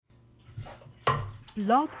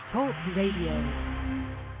Blog Talk Radio.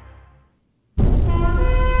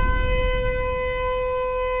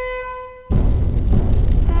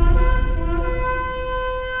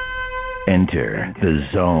 Enter the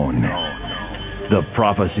zone. The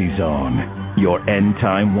prophecy zone. Your end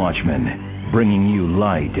time watchman, bringing you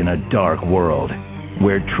light in a dark world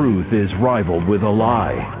where truth is rivaled with a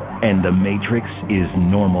lie and the matrix is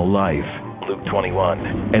normal life. Luke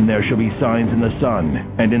 21. And there shall be signs in the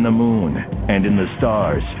sun and in the moon and in the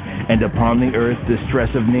stars, and upon the earth distress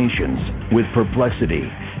of nations with perplexity,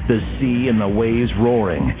 the sea and the waves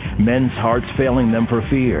roaring, men's hearts failing them for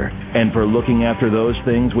fear, and for looking after those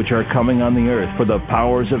things which are coming on the earth. For the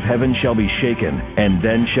powers of heaven shall be shaken, and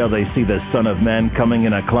then shall they see the Son of Man coming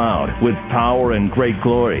in a cloud, with power and great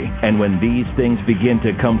glory. And when these things begin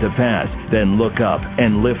to come to pass, then look up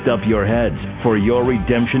and lift up your heads, for your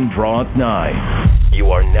redemption draweth nigh. You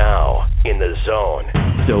are now in the zone.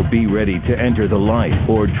 So be ready to enter the light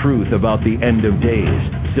or truth about the end of days,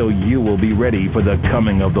 so you will be ready for the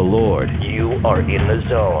coming of the Lord. You are in the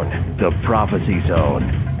zone, the prophecy zone.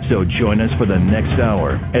 So join us for the next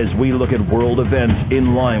hour as we look at world events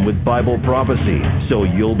in line with Bible prophecy, so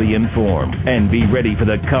you'll be informed and be ready for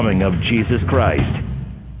the coming of Jesus Christ.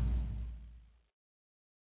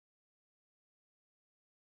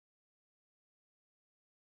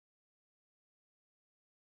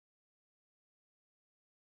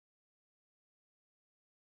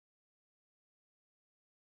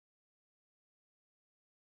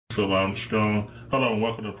 Phil Armstrong. Hello and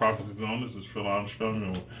welcome to Prophecy Zone. This is Phil Armstrong,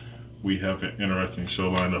 and we have an interesting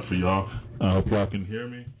show lined up for y'all. I hope y'all can hear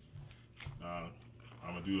me. I'm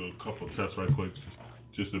going to do a couple of tests right quick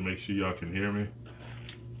just to make sure y'all can hear me.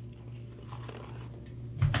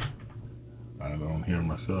 I don't hear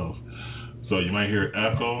myself. So you might hear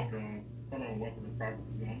echo. Hello and welcome to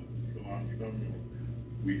Prophecy Zone. This is Phil Armstrong, and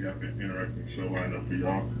we have an interesting show lined up for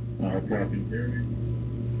y'all. I hope y'all can hear me.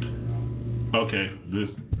 Okay,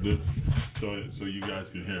 so you guys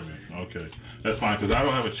can hear me. Okay, that's fine, because I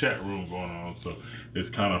don't have a chat room going on, so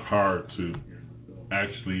it's kind of hard to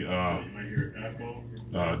actually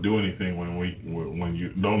do anything when you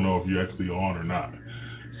don't know if you're actually on or not.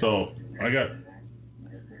 So I got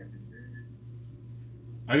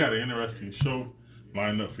an interesting show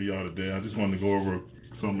lined up for y'all today. I just wanted to go over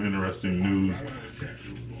some interesting news.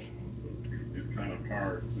 It's kind of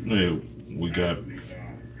hard.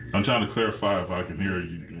 I'm trying to clarify if I can hear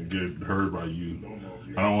you and get heard by you.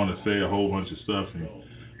 I don't want to say a whole bunch of stuff and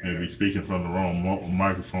be speaking from the wrong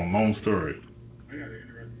microphone. Long story.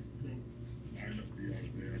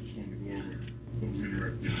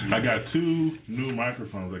 I got two new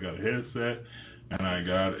microphones. I got a headset and I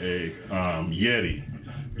got a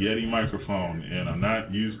Yeti microphone, and I'm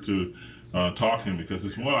not used to talking because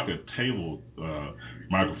it's more like a table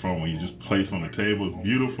microphone when you just place on the table. It's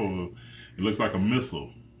beautiful. It looks like a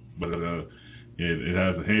missile. But it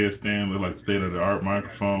has a headstand, looks like a state-of-the-art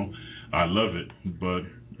microphone. I love it, but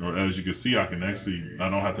as you can see, I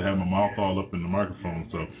don't have to have my mouth all up in the microphone,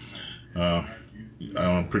 so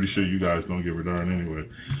I'm pretty sure you guys don't give a darn anyway.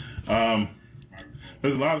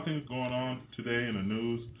 There's a lot of things going on today in the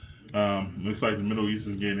news. Looks like the Middle East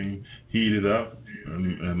is getting heated up,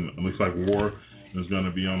 and it looks like war is going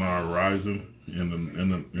to be on our horizon in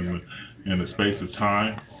the space of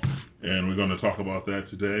time. And we're going to talk about that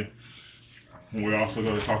today. We're also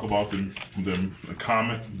going to talk about the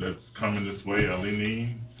comet that's coming this way, El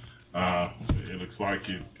Niño. It looks like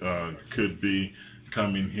it could be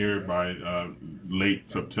coming here by late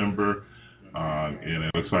September, and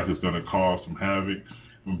it looks like it's going to cause some havoc.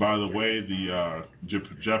 And by the way, the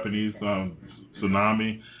Japanese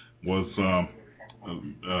tsunami was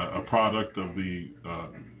a product of the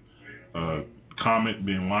comet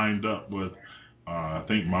being lined up with I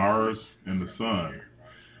think Mars and the Sun,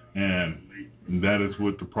 and that is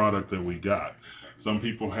what the product that we got. Some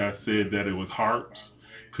people have said that it was hearts,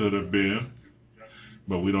 could have been,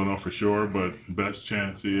 but we don't know for sure. But best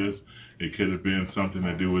chance is it could have been something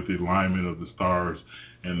to do with the alignment of the stars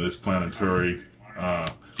and this planetary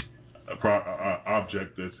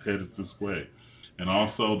object that's headed this way. And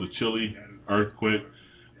also the Chile earthquake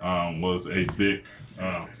was a big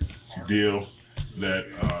deal that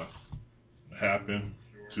happened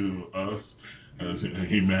to us as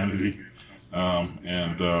humanity,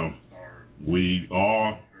 and we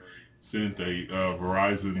all sent a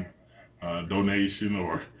Verizon donation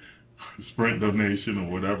or Sprint donation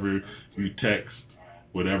or whatever you text,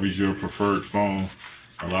 whatever is your preferred phone.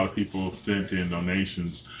 A lot of people sent in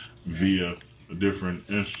donations via different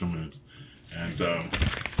instruments, and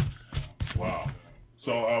wow.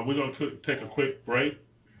 So we're going to take a quick break.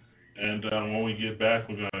 And when we get back,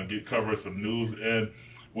 we're going to cover some news. And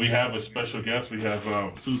we have a special guest. We have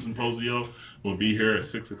Susan Puzio will be here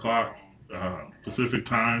at 6 o'clock Pacific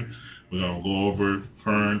time. We're going to go over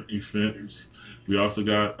current events. We also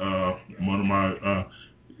got one of my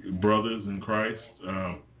brothers in Christ,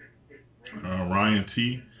 Ryan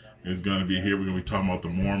T., is going to be here. We're going to be talking about the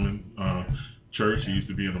Mormon church. He used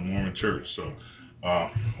to be in the Mormon church. So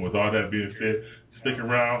with all that being said, stick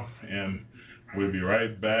around, and we'll be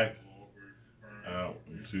right back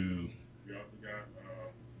to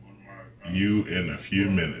you in a few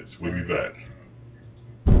minutes. We'll be back.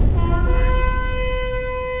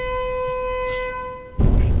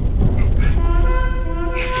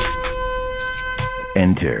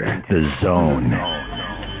 Enter the zone,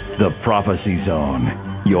 the prophecy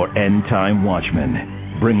zone, your end time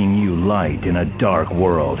watchman, bringing you light in a dark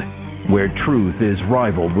world where truth is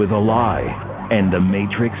rivaled with a lie and the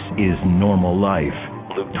matrix is normal life.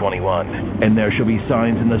 Luke 21, and there shall be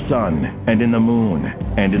signs in the sun, and in the moon,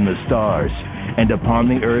 and in the stars, and upon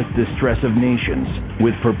the earth distress of nations,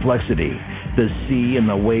 with perplexity, the sea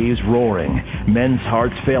and the waves roaring, men's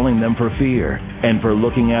hearts failing them for fear, and for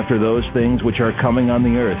looking after those things which are coming on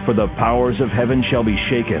the earth, for the powers of heaven shall be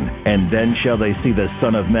shaken, and then shall they see the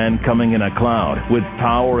Son of Man coming in a cloud, with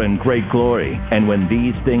power and great glory. And when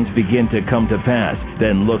these things begin to come to pass,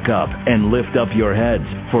 then look up and lift up your heads,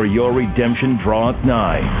 for your redemption draweth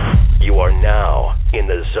nigh. You are now in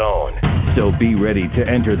the zone. So be ready to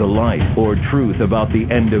enter the light or truth about the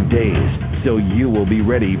end of days, so you will be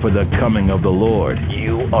ready for the coming of the Lord.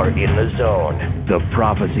 You are in the zone, the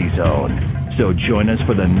prophecy zone. So join us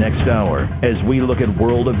for the next hour as we look at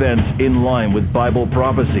world events in line with Bible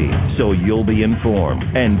prophecy, so you'll be informed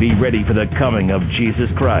and be ready for the coming of Jesus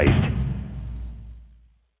Christ.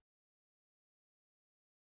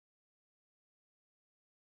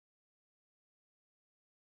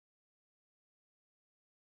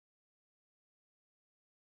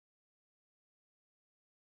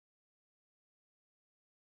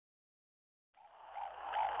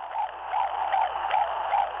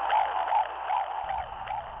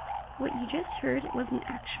 What you just heard was an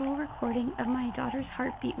actual recording of my daughter's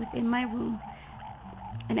heartbeat within my womb.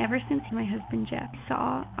 And ever since my husband Jeff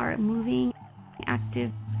saw our moving,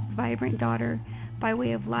 active, vibrant daughter by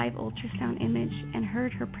way of live ultrasound image and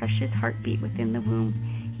heard her precious heartbeat within the womb,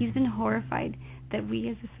 he's been horrified that we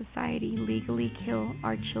as a society legally kill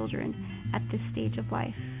our children at this stage of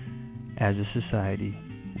life. As a society,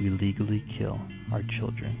 we legally kill our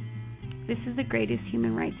children. This is the greatest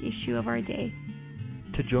human rights issue of our day.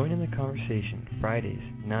 To join in the conversation, Fridays,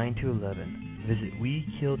 9 to 11, visit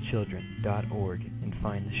WeKillChildren.org and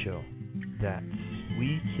find the show. That's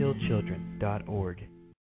WeKillChildren.org.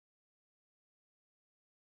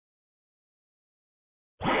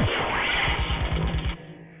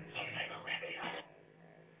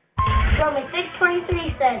 Romans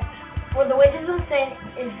 6:23 says, "For the wages of sin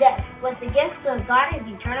is death, but the gift of God is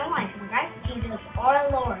eternal life in Christ Jesus our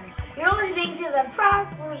Lord." You're listening to the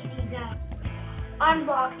Prophecy Zone on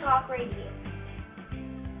Blog Talk Radio.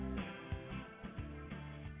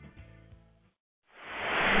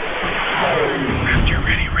 Rapture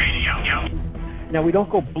Ready Radio. Now, we don't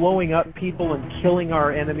go blowing up people and killing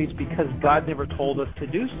our enemies because God never told us to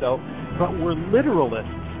do so, but we're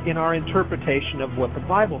literalists in our interpretation of what the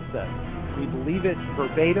Bible says. We believe it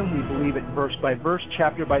verbatim, we believe it verse by verse,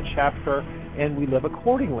 chapter by chapter, and we live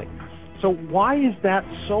accordingly. So why is that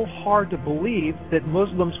so hard to believe that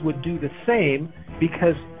Muslims would do the same?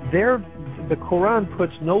 Because the Quran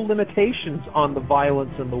puts no limitations on the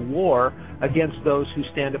violence and the war against those who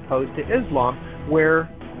stand opposed to Islam, where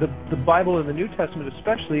the Bible and the New Testament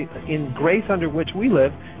especially, in grace under which we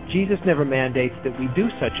live, Jesus never mandates that we do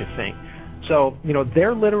such a thing. So,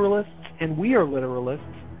 they're literalists and we are literalists.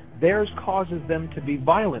 Theirs causes them to be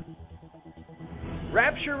violent.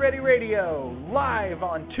 Rapture Ready Radio, live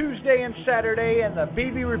on Tuesday and Saturday, and the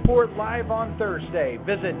BB Report live on Thursday.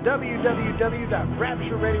 Visit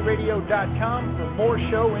www.rapturereadyradio.com for more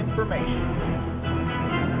show information.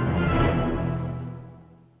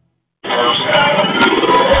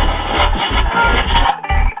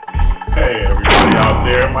 Hey, everybody out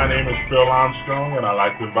there. My name is Phil Armstrong, and I'd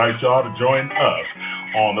like to invite y'all to join us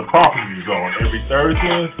on the Prophecy Zone every Thursday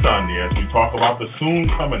and Sunday as we talk about the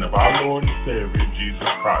soon coming of our Lord and Savior, Jesus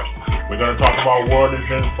Christ. We're going to talk about world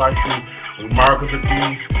events like the mark of the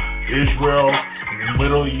beast, Israel,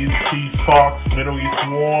 Middle East peace talks, Middle East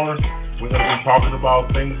wars. We're going to be talking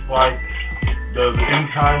about things like the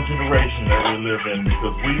end time generation that we live in,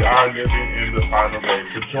 because we are living in the final days.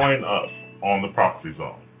 So join us on the Prophecy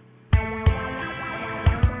Zone.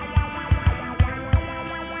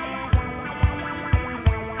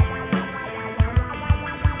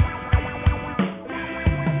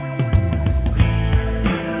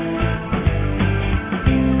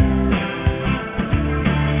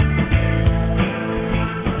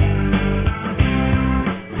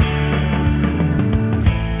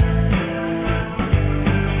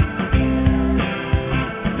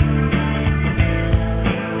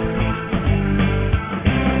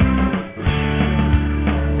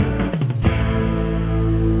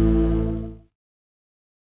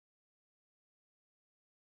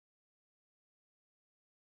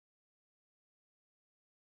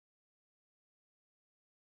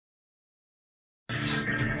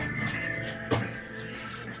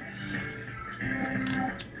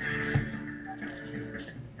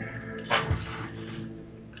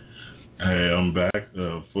 Hey, I'm back.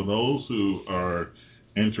 For those who are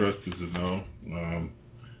interested to know,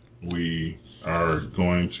 we are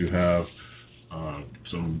going to have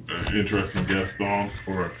some interesting guests on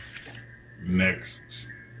for next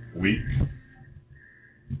week,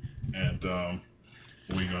 and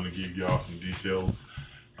we're going to give y'all some details.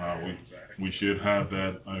 We should have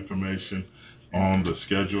that information on the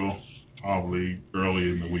schedule probably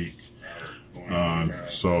early in the week,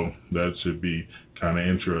 so that should be kind of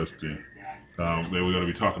interesting. Then we're going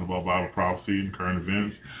to be talking about Bible prophecy and current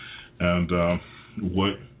events, and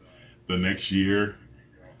what the next year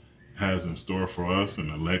has in store for us, and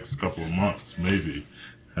the next couple of months maybe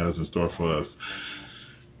has in store for us.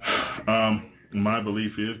 My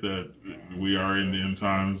belief is that we are in the end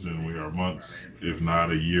times, and we are months, if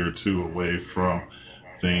not a year or two, away from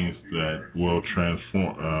things that will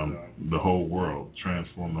transform the whole world.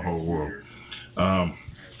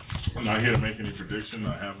 I'm not here to make any prediction.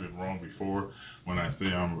 I have been wrong before. When I say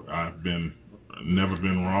I've never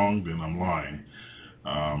been wrong, then I'm lying.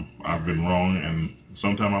 I've been wrong, and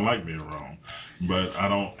sometimes I like being wrong. But I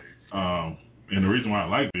don't. And the reason why I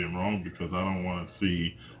like being wrong because I don't want to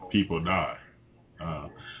see people die.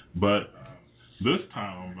 But this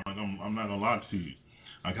time, I'm not gonna lie to you.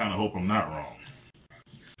 I kind of hope I'm not wrong.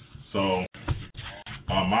 So.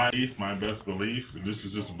 My best belief, this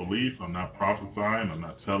is just a belief, I'm not prophesying, I'm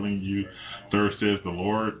not telling you, thus says the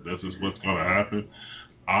Lord, this is what's going to happen.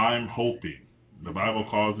 I'm hoping, the Bible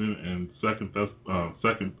calls it in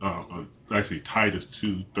Titus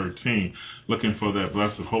 2:13, looking for that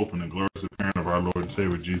blessed hope and the glorious appearing of our Lord and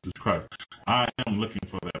Savior Jesus Christ. I am looking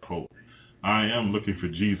for that hope. I am looking for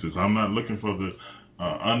Jesus. I'm not looking for the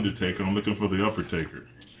undertaker, I'm looking for the upper taker.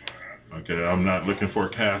 Okay, I'm not looking for a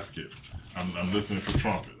casket. I'm listening for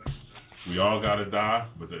trumpets. We all got to die,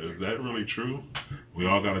 but is that really true? We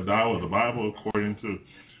all got to die? Well, the Bible, according to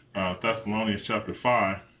Thessalonians chapter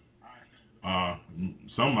 5,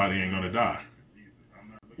 somebody ain't going to die.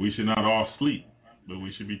 We should not all sleep, but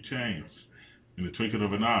we should be changed in the twinkling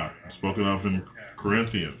of an eye, spoken of in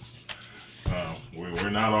Corinthians. We're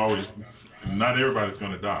not always, not everybody's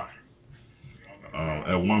going to die.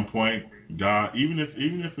 At one point, God, even if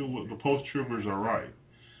the post-tribbers are right,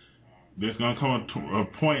 there's going to come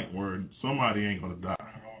a point where somebody ain't going to die.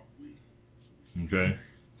 Okay?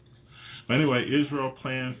 Anyway, Israel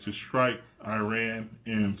plans to strike Iran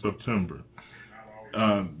in September.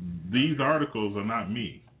 These articles are not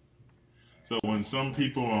me. So when some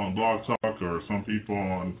people on Blog Talk or some people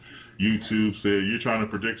on YouTube say you're trying to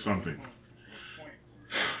predict something,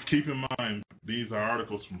 keep in mind these are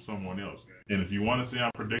articles from someone else. And if you want to say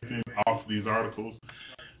I'm predicting off these articles,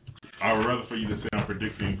 I would rather for you to say I'm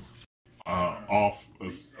predicting off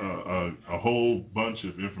a whole bunch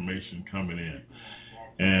of information coming in.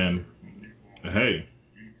 And, hey,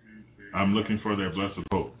 I'm looking for that blessed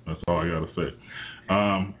hope. That's all I got to say.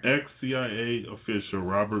 Ex-CIA official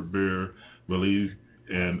Robert Bear believes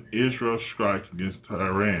an Israel strike against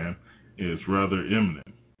Iran is rather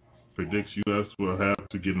imminent. Predicts U.S. will have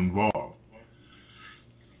to get involved.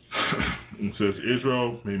 It says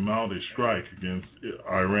Israel may mount a strike against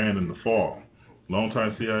Iran in the fall.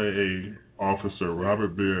 Longtime CIA officer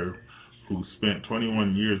Robert Bear, who spent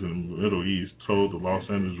 21 years in the Middle East, told the Los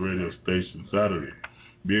Angeles radio station Saturday.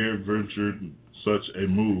 Bear ventured such a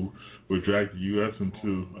move would drag the U.S.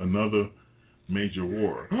 into another major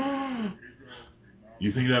war.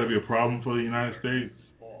 You think that would be a problem for the United States?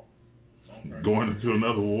 Going into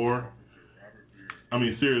another war? I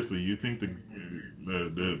mean, seriously, you think that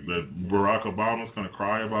Barack Obama's going to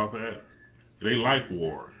cry about that? They like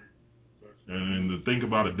war. And to think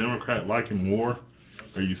about a Democrat liking war,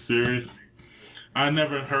 are you serious? I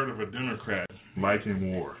never heard of a Democrat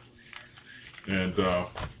liking war. And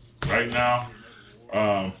right now,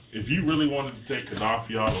 if you really wanted to take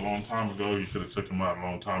Gaddafi out a long time ago, you should have took him out a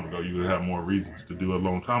long time ago. You would have more reasons to do it a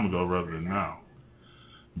long time ago rather than now.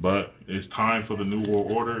 But it's time for the New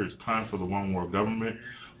World Order. It's time for the one world government.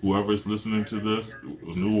 Whoever is listening to this,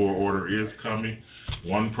 the New World Order is coming.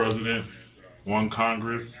 One president, one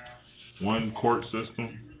Congress, one court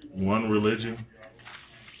system, one religion.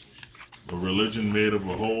 A religion made of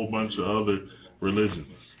a whole bunch of other religions.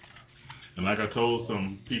 And like I told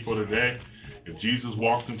some people today, if Jesus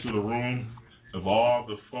walked into the room of all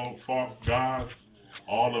the false gods,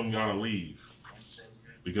 all of them got to leave.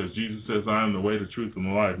 Because Jesus says, I am the way, the truth, and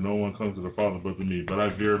the life. No one comes to the Father but through me. But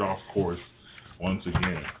I veered off course once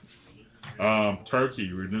again.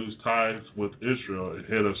 Turkey renews ties with Israel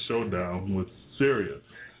ahead of showdown with Syria.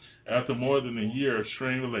 After more than a year of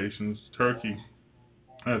strained relations, Turkey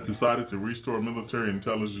has decided to restore military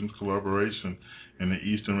intelligence collaboration in the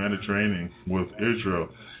Eastern Mediterranean with Israel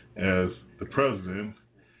as the president,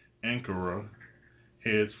 Ankara,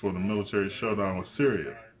 heads for the military showdown with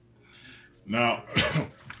Syria. Now,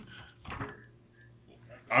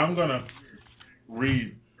 I'm going to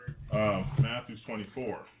read Matthew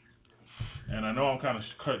 24. And I know I'm kind of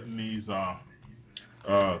cutting these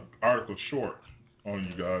articles short on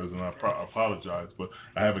you guys, and I apologize, but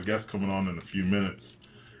I have a guest coming on in a few minutes.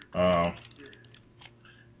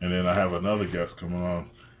 And then I have another guest coming on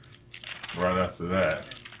right after that.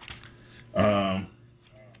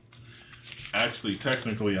 Actually,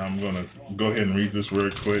 technically, I'm going to go ahead and read this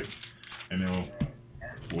very quick, and then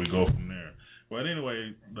we'll go from there. But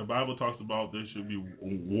anyway, the Bible talks about there should be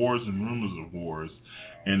wars and rumors of wars.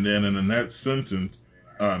 And then in the next sentence,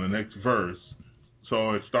 the next verse,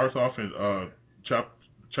 so it starts off in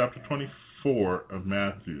chapter 24 of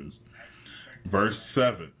Matthew, verse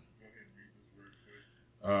 7.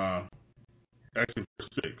 Actually, verse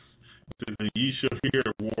 6. It says, "And ye shall hear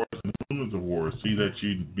of wars and rumors of wars. See that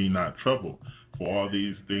ye be not troubled. For all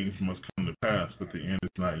these things must come to pass, but the end is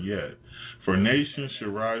not yet. For nation shall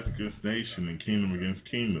rise against nation, and kingdom against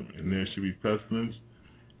kingdom. And there shall be pestilence,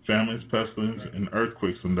 famines, pestilence, and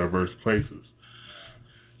earthquakes in diverse places."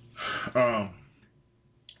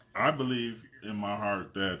 I believe in my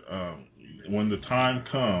heart that when the time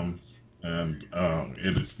comes and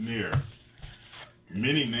it is near,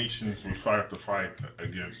 many nations will start to fight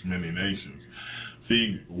against many nations.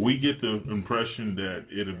 See, we get the impression that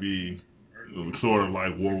it'll be sort of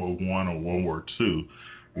like World War I or World War II,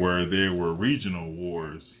 where there were regional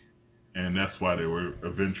wars, and that's why they were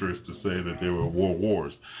adventurous to say that there were world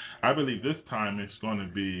wars. I believe this time it's going to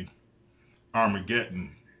be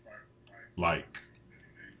Armageddon-like.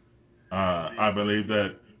 I believe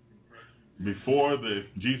that before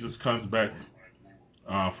Jesus comes back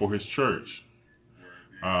for his church,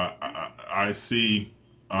 I see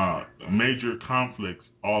major conflicts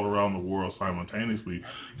all around the world simultaneously.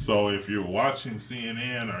 So if you're watching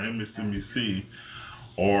CNN or MSNBC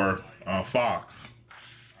or Fox,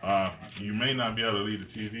 you may not be able to leave the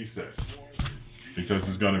TV set because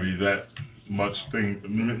there's going to be that much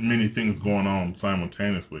many things going on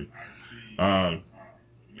simultaneously.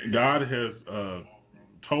 God has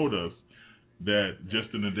told us that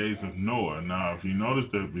just in the days of Noah. Now, if you notice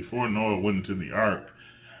that before Noah went into the ark,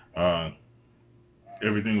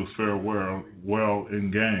 everything was fair, well in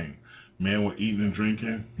gang. Men were eating and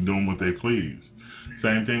drinking, doing what they pleased.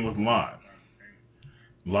 Same thing with Lot.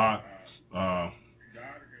 Lot,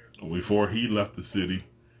 before he left the city,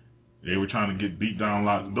 they were trying to beat down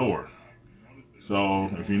Lot's door. So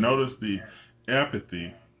if you notice the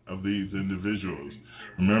apathy of these individuals,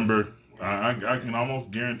 remember, I can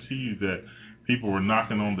almost guarantee you that people were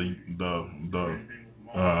knocking on the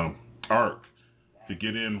ark to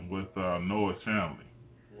get in with Noah's family,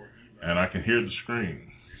 and I can hear the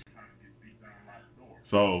screams.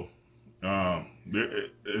 So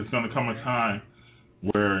it's going to come a time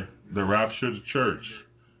where the rapture of the church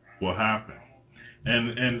will happen.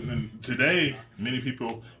 And today, many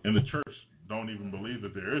people in the church don't even believe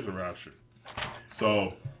that there is a rapture.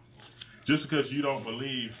 So just because you don't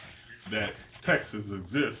believe that Texas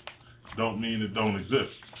exists, don't mean it don't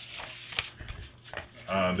exist.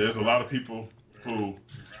 There's a lot of people who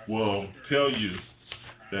will tell you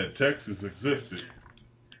that Texas existed,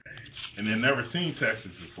 and they've never seen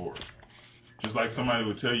Texas before. Just like somebody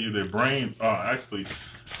would tell you their brain. Actually,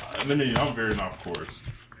 I'm veering off course.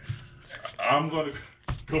 I'm going to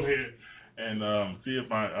go ahead and see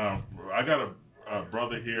if I got a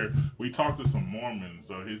brother here. We talked to some Mormons.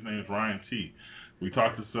 His name is Ryan T. We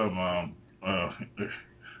talked to some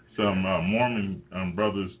Mormon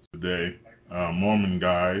brothers today, Mormon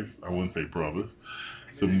guys. I wouldn't say brothers.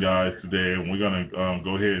 Some guys today, and we're going to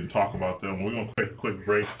go ahead and talk about them. We're going to take a quick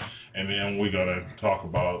break, and then we're going to talk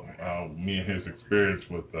about me and his experience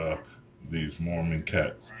with these Mormon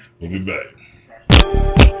cats. We'll be back.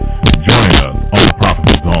 Join us on the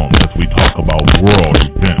Prophecy Zone as we talk about world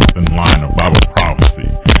events in line of Bible prophecy,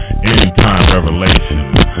 end-time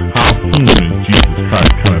revelation. How soon is Jesus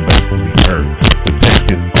Christ coming back to the earth to take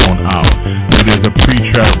his own out? It is a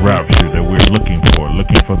pre-trib rapture that we're looking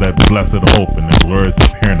for that blessed hope and the glorious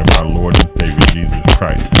appearing of our Lord and Savior Jesus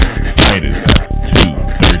Christ. Titus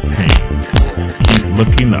 2:13. Keep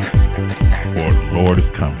looking up, for the Lord is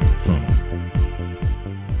coming soon.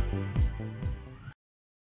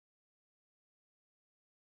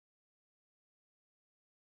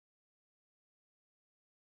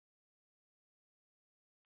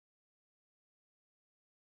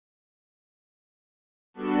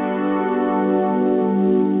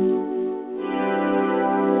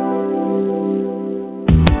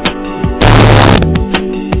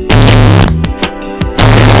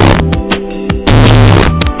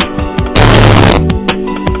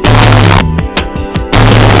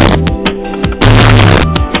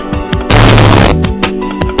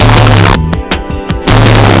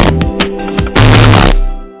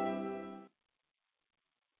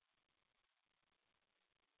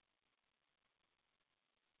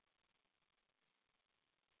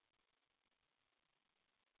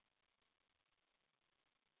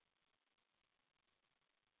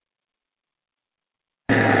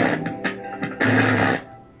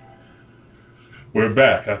 We're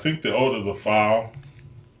back. I think the older the file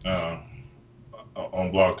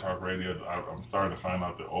on Blog Talk Radio, I'm starting to find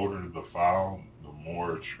out the older the file, the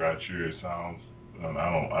more scratchier it sounds. And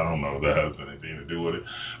I don't know if that has anything to do with it.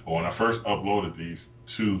 But when I first uploaded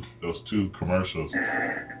those two commercials,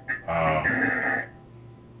 that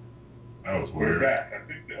was weird. We're back. I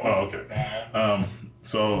think okay.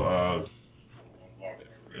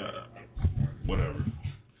 Whatever.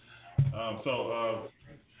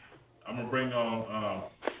 I'm gonna bring on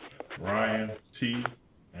Ryan T,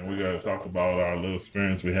 and we're gonna talk about our little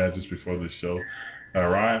experience we had just before the show.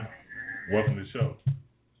 Ryan, welcome to the show.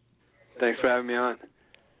 Thanks for having me on.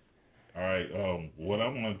 All right. What I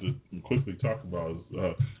wanted to quickly talk about is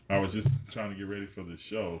I was just trying to get ready for the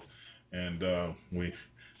show, and we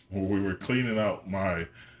were cleaning out my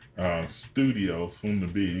studio, soon to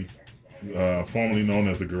be, formerly known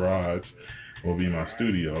as the garage, will be my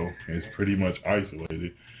studio. It's pretty much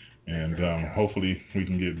isolated, and hopefully we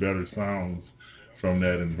can get better sounds from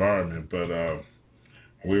that environment. But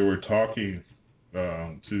we were talking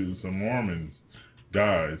to some Mormon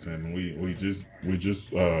guys, and we just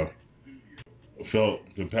felt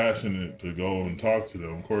compassionate to go and talk to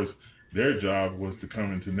them. Of course, their job was to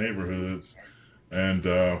come into neighborhoods and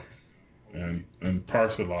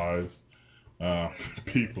parcelize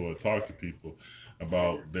people or talk to people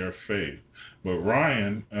about their faith. But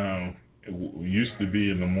Ryan used to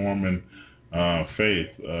be in the Mormon faith.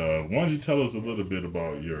 Why don't you tell us a little bit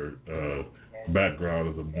about your background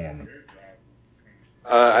as a Mormon?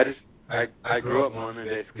 I grew up Mormon,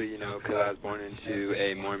 basically, because I was born into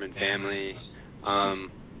a Mormon family.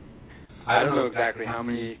 I don't know exactly how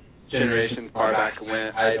many generations far back it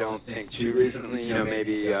went. I don't think too recently.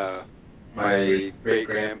 Maybe my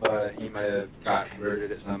great-grandpa, he might have got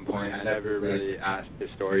converted at some point. I never really asked his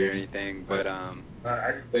story or anything, but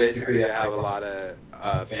basically I have a lot of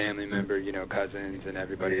family members, cousins and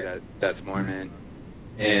everybody that's Mormon.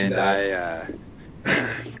 And I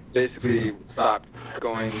basically stopped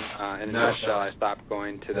going, in a nutshell, I stopped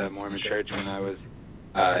going to the Mormon church when I was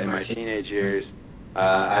in my teenage years.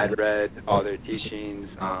 I'd read all their teachings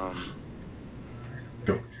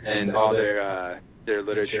and all their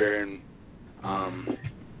literature, and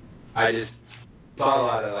I just saw a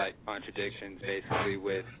lot of contradictions basically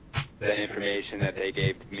with the information that they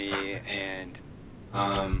gave to me, and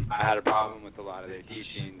I had a problem with a lot of their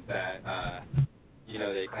teachings that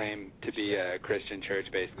they claimed to be a Christian church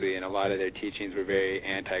basically, and a lot of their teachings were very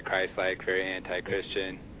anti-Christ-like, very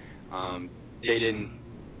anti-Christian. They didn't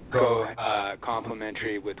go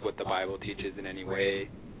complementary with what the Bible teaches in any way.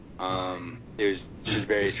 It was just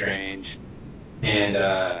very strange.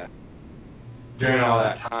 And during all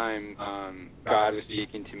that time, God was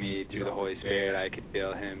speaking to me through the Holy Spirit. I could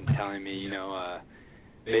feel Him telling me,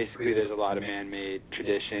 basically there's a lot of man-made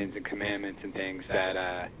traditions and commandments and things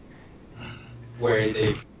that where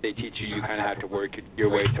they teach you kind of have to work your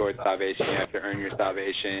way towards salvation. You have to earn your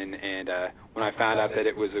salvation. And when I found out that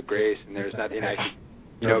it was a grace and there's nothing I could,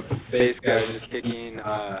 basically I was just kicking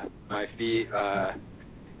my feet,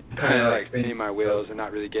 kind of spinning my wheels and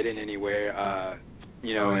not really getting anywhere,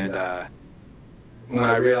 and when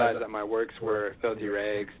I realized that my works were filthy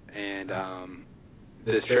rags, and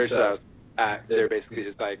this church that I was at, they're basically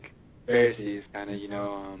just like Pharisees, kind of,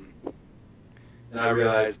 and I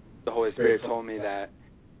realized the Holy Spirit told me that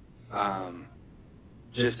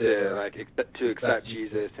just to accept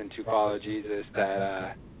Jesus and to follow Jesus,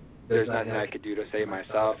 that there's nothing I could do to save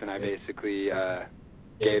myself, and I basically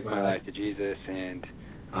gave my life to Jesus and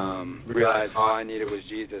realized all I needed was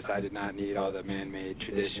Jesus. I did not need all the man-made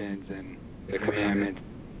traditions and the commandments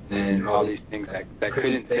and all these things that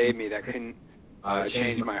couldn't save me, that couldn't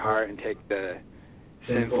change my heart and take the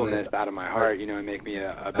sinfulness out of my heart, and make me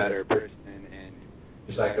a better person. And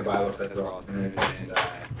just like the Bible says, we're all sinners. And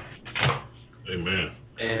amen.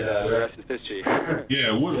 And the rest is history.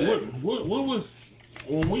 Yeah. What was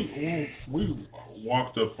when we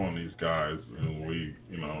walked up on these guys and we,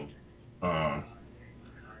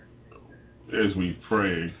 as we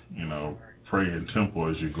pray in temple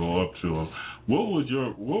as you go up to them. What was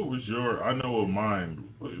your? I know of mine,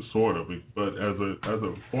 sort of, but as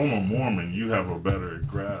a former Mormon, you have a better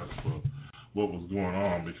grasp of what was going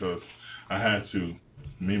on, because I had to,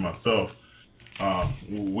 me myself,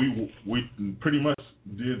 we pretty much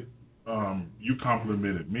did. You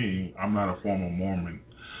complimented me. I'm not a former Mormon.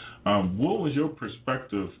 What was your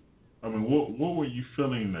perspective? I mean, what were you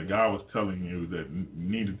feeling that God was telling you that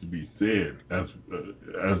needed to be said as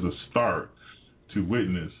a start to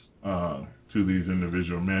witness to these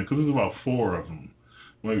individual men? Because there's about 4 of them.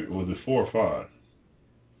 Wait, was it 4 or 5?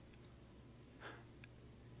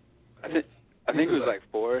 I think it was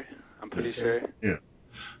 4. I'm pretty sure. Yeah.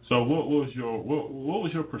 So what was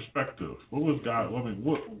your perspective? What was God? I mean,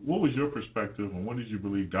 what was your perspective, and what did you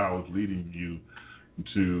believe God was leading you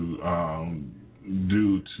to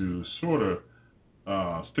do to sort of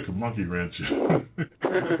stick a monkey wrench?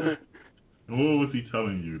 And what was He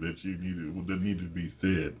telling you that needed to be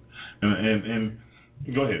said? And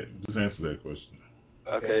go ahead, just answer that question.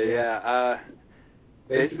 Okay, yeah.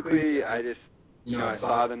 Basically, I just I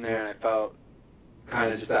saw them there, and I felt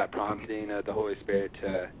kind of just that prompting of the Holy Spirit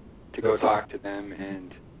to go talk to them,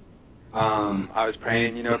 and I was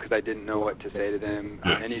praying, because I didn't know what to say to them,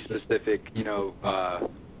 any specific,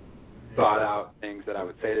 thought out things that I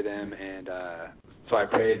would say to them, and so I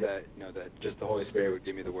prayed that, that just the Holy Spirit would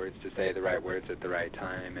give me the words to say the right words at the right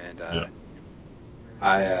time, and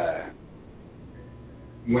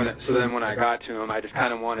when I got to them, I just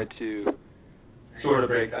kind of wanted to sort of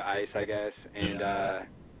break the ice, I guess, and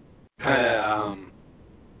kind of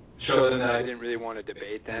show them that I didn't really want to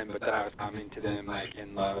debate them, but that I was coming to them like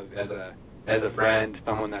in love as a friend,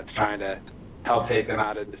 someone that's trying to help take them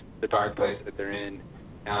out of the dark place that they're in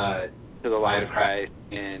to the light of Christ,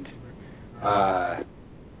 and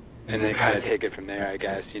then kind of take it from there, I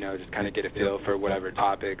guess. Just kind of get a feel for whatever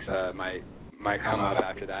topics might come up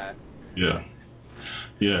after that. Yeah.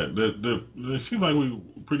 It seems like we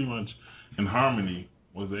pretty much in harmony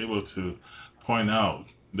was able to point out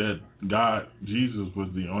that Jesus was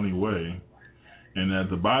the only way, and that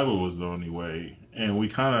the Bible was the only way. And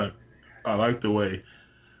I like the way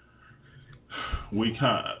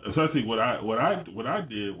especially what I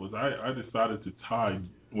did was I decided to tie.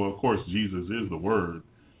 Well, of course, Jesus is the Word,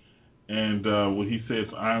 and when He says,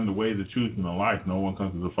 "I am the way, the truth, and the life. No one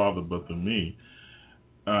comes to the Father but through me."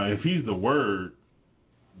 If He's the Word,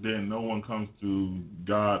 then no one comes to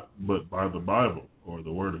God but by the Bible or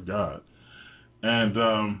the Word of God. And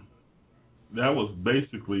that was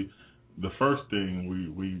basically the first thing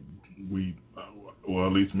we well,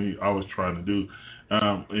 at least me, I was trying to do.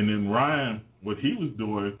 And then Ryan, what he was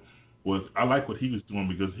doing was, I like what he was doing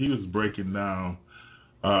because he was breaking down,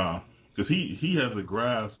 because he has a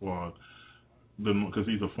grasp on, because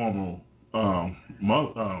he's a former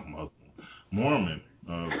Mormon,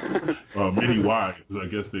 many wives. I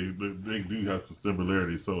guess they do have some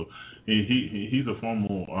similarities. So he's a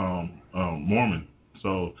former Mormon.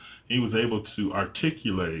 So he was able to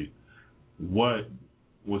articulate what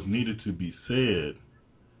was needed to be said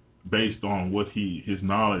based on what his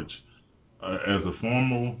knowledge as a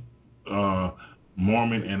former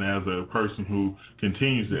Mormon and as a person who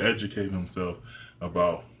continues to educate himself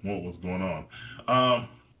about what was going on.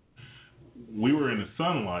 We were in the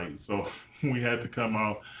sunlight, so we had to come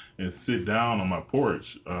out and sit down on my porch.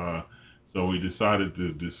 So we decided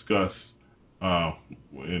to discuss,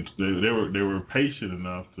 and they were patient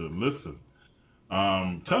enough to listen.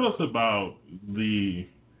 Tell us about the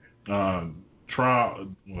trial.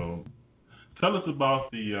 Well, tell us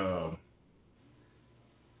about the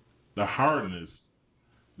hardness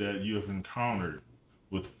that you have encountered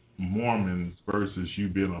with Mormons versus you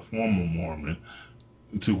being a former Mormon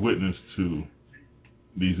to witness to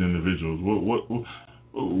these individuals.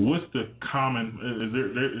 What's the common?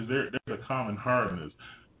 Is there a common hardness?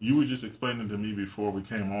 You were just explaining to me before we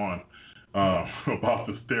came on about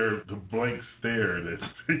the blank stare that's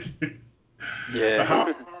yeah. How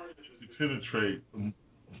hard is it to penetrate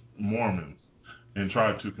Mormons and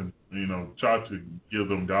try to give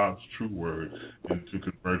them God's true word and to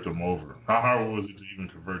convert them over? How hard was it to even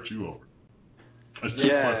convert you over?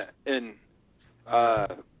 Yeah, and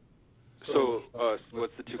so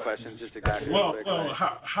what's the two questions? Just exactly. Well,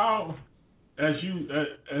 how as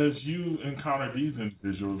you encounter these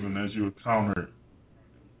individuals and as you encounter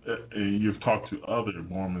and you've talked to other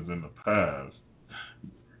Mormons in the past,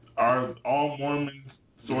 are all Mormons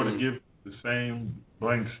sort of give the same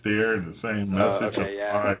blank stare and the same message of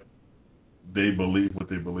why they believe what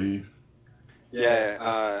they believe?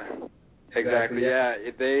 Yeah, exactly. Yeah,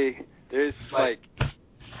 there's like,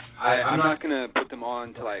 I'm not gonna put them all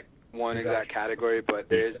into like one exact category, but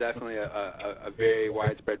there is definitely a very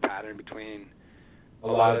widespread pattern between a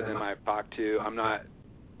lot of them I've talked to. I'm not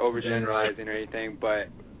overgeneralizing or anything, but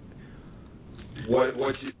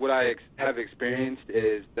what I have experienced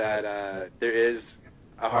is that there is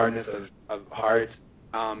a hardness of heart,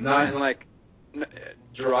 not in like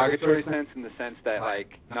derogatory sense, in the sense that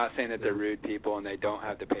like, not saying that they're rude people and they don't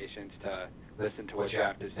have the patience to listen to what you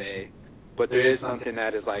have to say, but there is something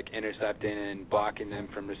that is like intercepting and blocking them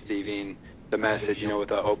from receiving the message,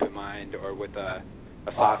 with an open mind or with a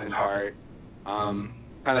softened heart. Kind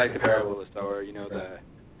of like the parable of the sower,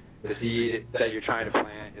 the seed that you're trying to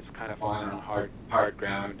plant is kind of falling on hard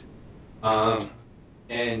ground.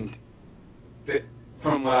 And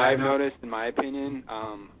from what I've noticed, in my opinion,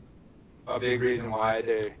 a big reason why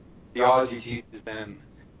their theology teaches them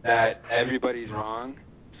that everybody's wrong.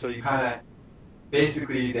 So you kind of,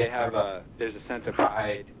 basically, there's a sense of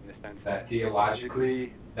pride in the sense that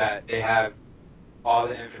theologically that they have all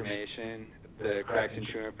the information, the correct and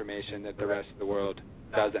true information, that the rest of the world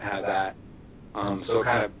doesn't have that. So it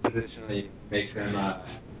kind of positionally makes them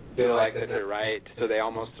feel like that they're right. So they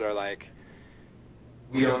almost are like,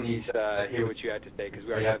 we don't need to hear what you have to say because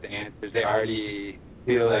we already have the answers. They already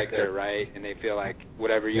feel like they're right, and they feel like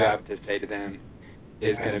whatever you have to say to them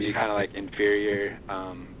is going to be kind of like inferior,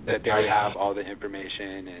 that they already have all the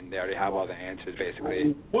information and they already have all the answers,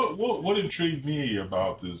 basically. What intrigued me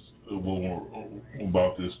about this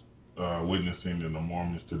witnessing in the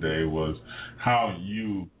Mormons today was how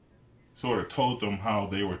you sort of told them how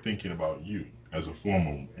they were thinking about you as a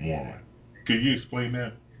former Mormon. Could you explain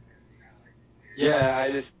that? Yeah,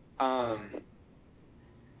 I guess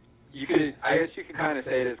you could kind of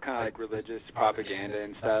say it as kind of like religious propaganda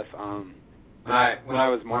and stuff. When I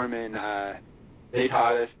was Mormon, they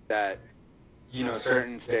taught us that,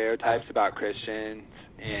 certain stereotypes about Christians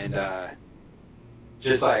and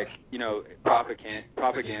just like,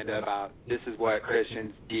 propaganda about this is what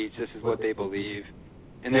Christians teach, this is what they believe,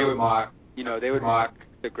 and they would mock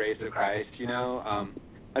the grace of Christ. I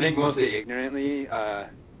think mostly ignorantly.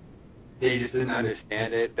 They just didn't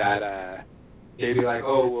understand it. That they'd be like,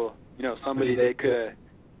 oh well, somebody, they could have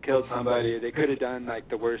killed somebody, they could have done like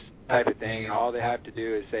the worst type of thing, and all they have to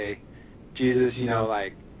do is say, Jesus,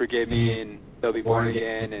 like forgive me, and they'll be born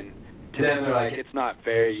again. And to them, they're like, it's not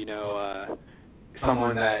fair,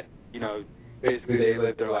 someone that basically they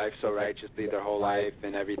lived their life so righteously their whole life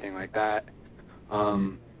and everything like that.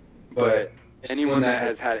 But anyone that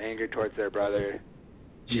has had anger towards their brother,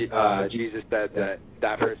 Jesus said that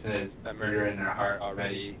person is a murderer in their heart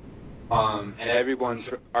already. And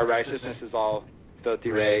our righteousness is all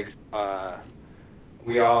filthy rags.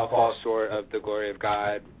 We all fall short of the glory of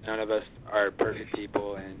God. None of us are perfect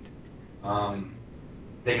people, and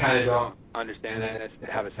they kind of don't understand that. They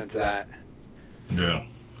have a sense of that. Yeah,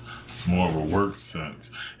 it's more of a work sense,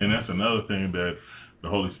 and that's another thing that the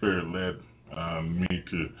Holy Spirit led me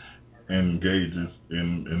to engage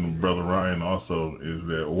in Brother Ryan also, is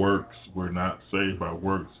that works, we're not saved by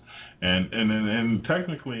works, and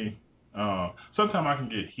technically, sometimes I can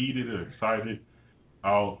get heated or excited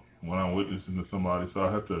out when I'm witnessing to somebody, so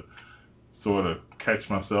I have to sort of catch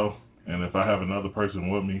myself, and if I have another person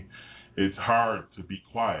with me, it's hard to be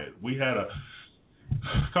quiet. We had a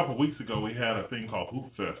couple of weeks ago, we had a thing called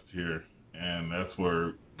Hoop Fest here, and that's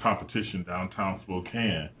where competition downtown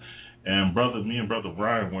Spokane. And me and Brother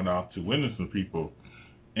Ryan went out to witness some people,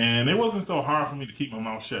 and it wasn't so hard for me to keep my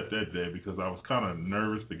mouth shut that day because I was kind of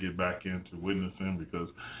nervous to get back into witnessing because,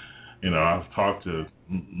 I've talked to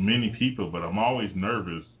many people, but I'm always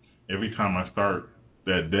nervous every time I start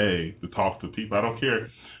that day to talk to people. I don't care,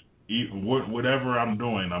 whatever I'm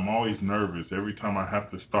doing, I'm always nervous every time I have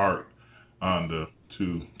to start to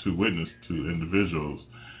witness to individuals.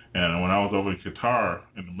 And when I was over in Qatar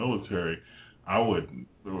in the military, I would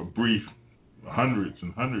brief hundreds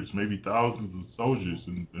and hundreds, maybe thousands of soldiers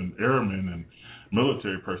and airmen and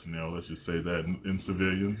military personnel, let's just say that, and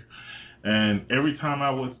civilians. And every time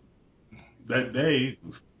that day,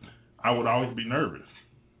 I would always be nervous.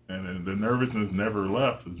 And the nervousness never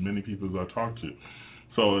left as many people as I talked to.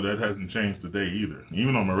 So that hasn't changed today either,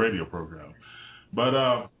 even on my radio program. But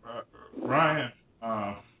Ryan,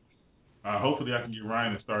 hopefully I can get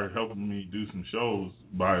Ryan to start helping me do some shows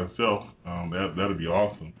by himself. That'd be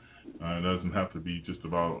awesome. It doesn't have to be just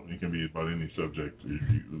about, it can be about any subject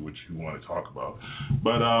which you want to talk about.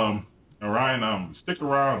 But Ryan, stick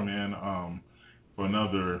around, man, for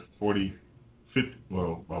another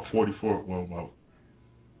 44,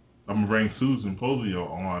 I'm going to bring Susan Puzio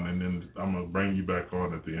on, and then I'm going to bring you back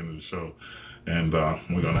on at the end of the show. And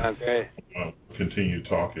we're going to continue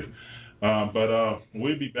talking. But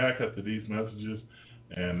we'll be back after these messages,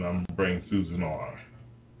 and I'm going to bring Susan on.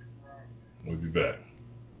 We'll be back.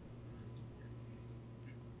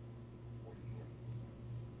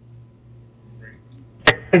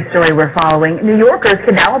 Story we're following. New Yorkers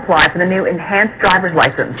can now apply for the new enhanced driver's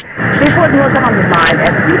license. Report Melissa Holmes live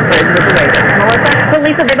at Petersburg with the latest. Melissa? Well,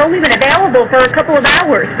 Lisa, they've only been available for a couple of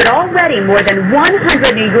hours, but already more than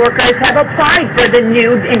 100 New Yorkers have applied for the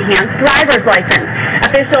new enhanced driver's license.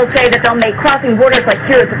 Officials say that they'll make crossing borders like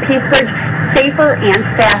here at the Petersburg safer and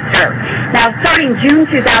faster. Now, starting June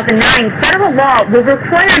 2009, federal law will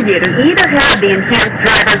require you to either have the enhanced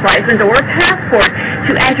driver's license or a passport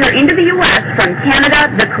to enter into the U.S. from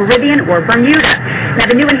Canada, the Caribbean, or Bermuda. Now,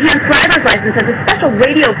 the new enhanced driver's license has a special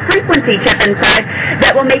radio frequency chip inside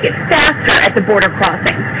that will make it faster at the border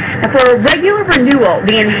crossings. Now, for a regular renewal,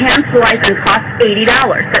 the enhanced license costs $80.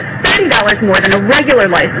 That's $30 more than a regular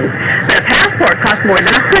license. But a passport costs more than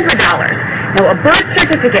 $100. Now, a birth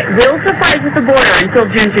certificate will suffice at the border until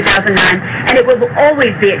June 2009, and it will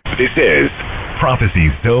always be. This is Prophecy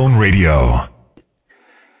Zone Radio.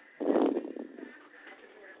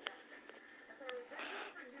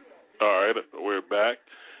 All right, we're back,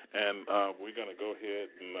 and we're going to go ahead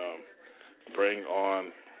and bring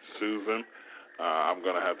on Susan. I'm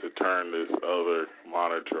going to have to turn this other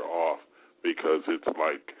monitor off because it's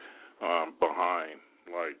like behind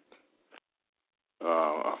like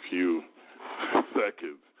a few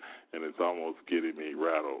seconds, and it's almost getting me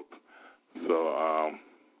rattled. So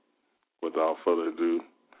without further ado,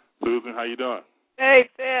 Susan, how you doing? Hey,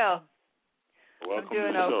 Phil. Welcome I'm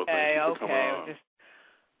doing to the show. okay. Thank you for coming on. I'm just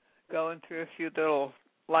going through a few little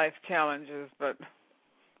life challenges, but.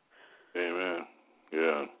 Amen.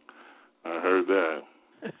 Yeah, I heard that.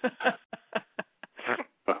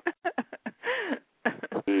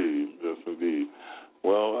 Indeed, yes, indeed.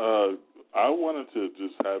 Well, I wanted to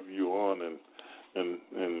just have you on and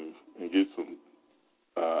get some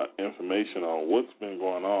information on what's been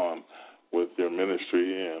going on with your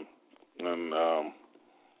ministry and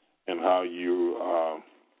how you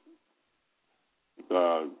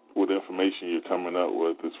what information you're coming up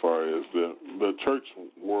with as far as the church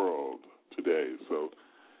world today. So,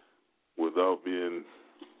 without being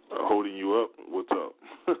holding you up, what's up?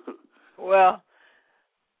 Well,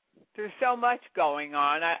 there's so much going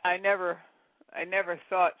on. I never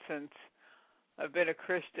thought, since I've been a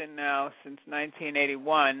Christian now since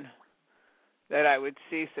 1981, that I would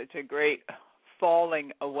see such a great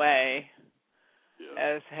falling away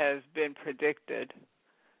as has been predicted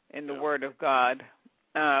in the Word of God.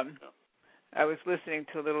 I was listening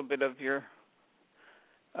to a little bit of your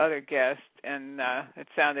other guest, and it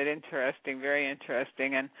sounded interesting, very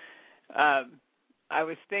interesting. And I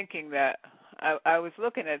was thinking that I was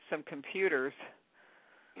looking at some computers.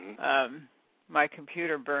 My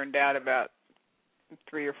computer burned out about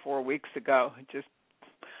 3 or 4 weeks ago.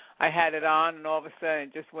 I had it on, and all of a sudden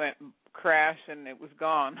it just went crash, and it was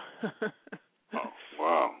gone. Oh,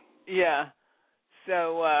 wow. Yeah.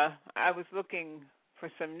 So I was looking for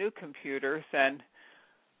some new computers, and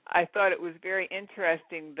I thought it was very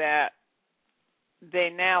interesting that they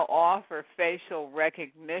now offer facial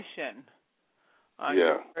recognition on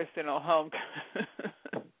your personal home.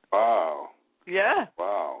 Wow. Yeah.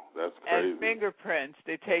 Wow, that's crazy. And fingerprints.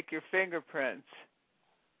 They take your fingerprints.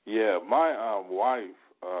 Yeah, my wife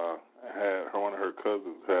one of her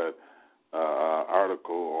cousins had an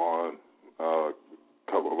article on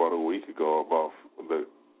about a week ago about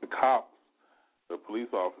the cops. The police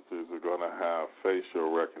officers are going to have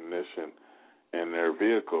facial recognition in their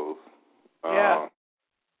vehicles.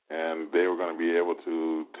 And they were going to be able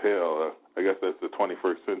to tell, I guess that's the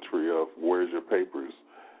 21st century of where's your papers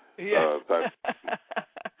type.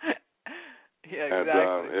 Yeah,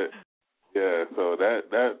 exactly. And, so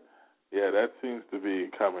that seems to be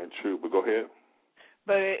coming true. But go ahead.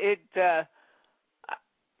 But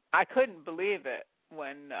I couldn't believe it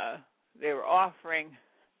when they were offering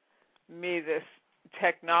me this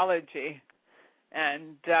technology,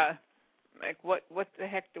 and like what the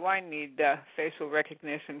heck do I need facial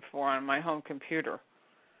recognition for on my home computer?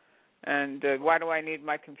 And why do I need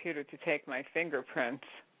my computer to take my fingerprints?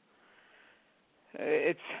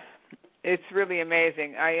 It's really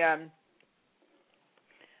amazing. I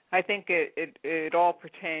think it all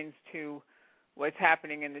pertains to what's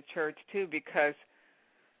happening in the church too, because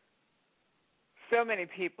so many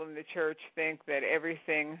people in the church think that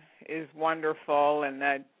everything is wonderful and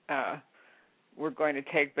that we're going to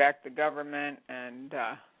take back the government and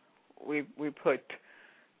we put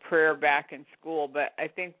prayer back in school. But I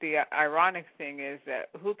think the ironic thing is that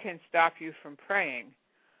who can stop you from praying?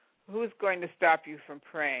 Who's going to stop you from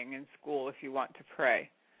praying in school if you want to pray?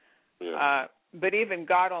 Yeah. But even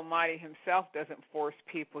God Almighty himself doesn't force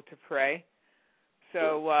people to pray.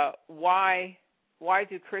 So why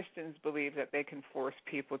do Christians believe that they can force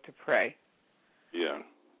people to pray? Yeah.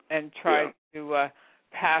 And try to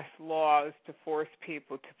pass laws to force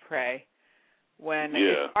people to pray when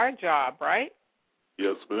it's our job, right?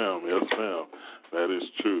 Yes, ma'am. Yes, ma'am. That is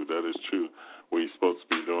true. That is true. We're supposed to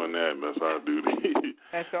be doing that, and that's our duty.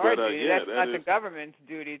 That's our duty. That's not the government's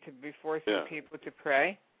duty to be forcing people to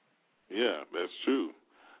pray. Yeah, that's true.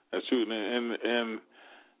 That's true. And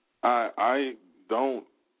I don't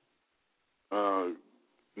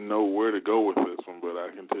know where to go with this one, but I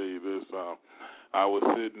can tell you this. I was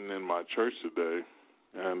sitting in my church today,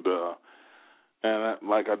 and And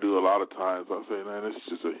like I do a lot of times, I say, man, it's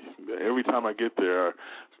just every time I get there,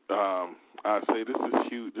 I say, this is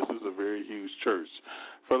huge. This is a very huge church.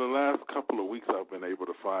 For the last couple of weeks, I've been able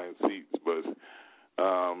to find seats, but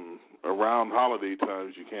around holiday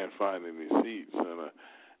times, you can't find any seats.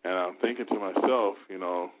 And I'm thinking to myself,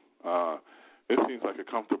 it seems like a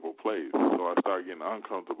comfortable place. So I start getting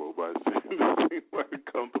uncomfortable by saying this seems like a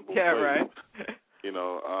comfortable place. Right.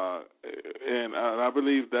 And I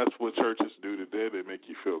believe that's what churches do today. They make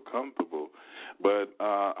you feel comfortable. But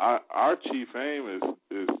our chief aim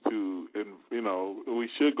is to, we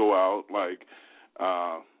should go out like,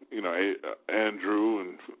 Andrew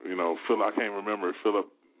and, Phil. I can't remember if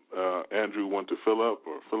Andrew went to Philip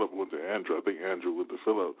or Philip went to Andrew. I think Andrew went to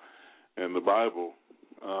Philip in the Bible,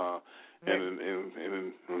 and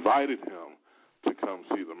invited him to come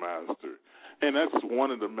see the Master. And that's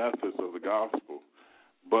one of the methods of the gospel.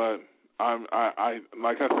 But I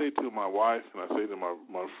like I say to my wife and I say to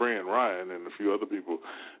my friend Ryan and a few other people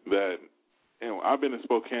that I've been in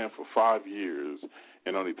Spokane for 5 years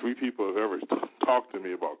and only 3 people have ever talked to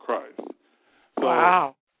me about Christ. So,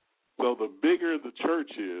 wow. So the bigger the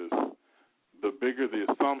church is, the bigger the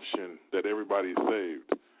assumption that everybody's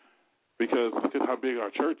saved. Because look at how big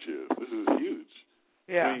our church is. This is huge.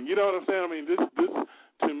 Yeah. I mean, you know what I'm saying? I mean, this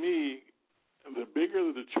to me, the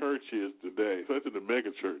bigger the church is today, especially the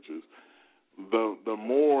mega churches, the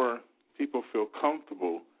more people feel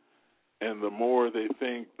comfortable and the more they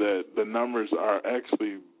think that the numbers are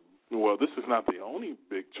actually, well, this is not the only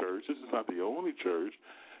big church. This is not the only church.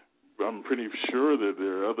 I'm pretty sure that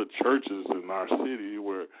there are other churches in our city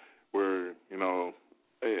where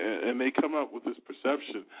and they come up with this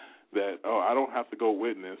perception that, I don't have to go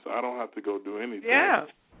witness. I don't have to go do anything. Yeah.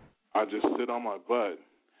 I just sit on my butt.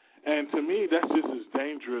 And to me, that's just as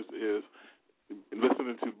dangerous as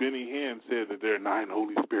listening to Benny Hinn said that there are 9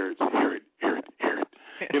 Holy Spirits. Hear it, hear it, hear it.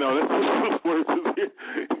 That's words.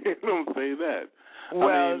 They don't say that.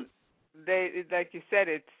 Well, they like you said,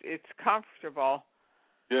 it's comfortable.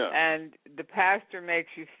 Yeah. And the pastor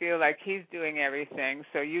makes you feel like he's doing everything,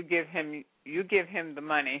 so you give him the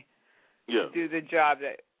money to do the job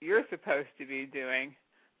that you're supposed to be doing,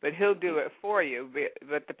 but he'll do it for you.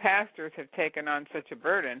 But the pastors have taken on such a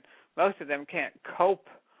burden. Most of them can't cope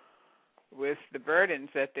with the burdens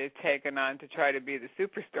that they've taken on to try to be the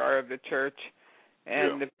superstar of the church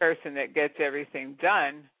and the person that gets everything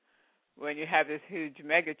done when you have this huge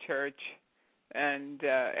mega church and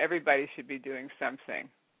everybody should be doing something.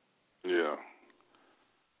 Yeah.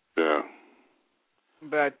 Yeah.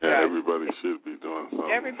 But everybody should be doing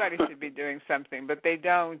something. Everybody should be doing something, but they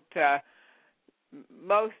don't.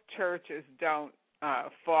 Most churches don't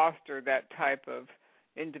foster that type of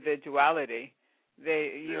individuality.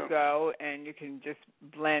 You go and you can just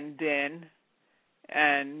blend in.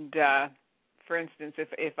 And for instance,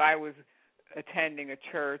 if I was attending a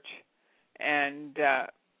church, and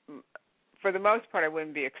for the most part, I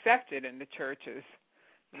wouldn't be accepted in the churches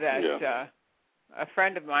that. A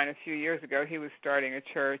friend of mine a few years ago, he was starting a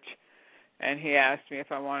church, and he asked me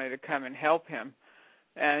if I wanted to come and help him.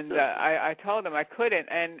 And I told him I couldn't.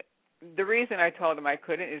 And the reason I told him I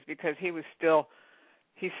couldn't is because he's still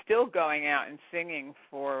going out and singing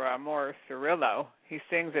for Morris Cirillo. He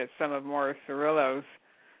sings at some of Morris Cirillo's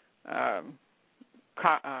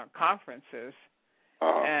conferences.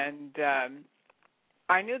 And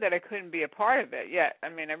I knew that I couldn't be a part of it yet. I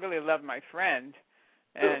mean, I really love my friend.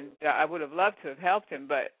 And I would have loved to have helped him,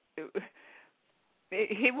 but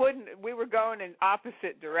he wouldn't. We were going in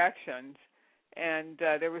opposite directions, and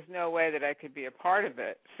there was no way that I could be a part of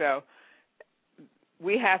it. So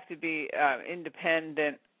we have to be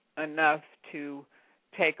independent enough to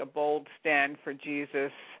take a bold stand for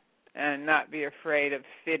Jesus and not be afraid of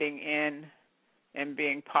fitting in and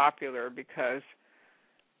being popular, because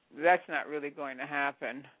that's not really going to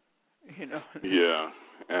happen, Yeah,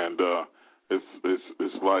 and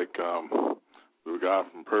It's like the guy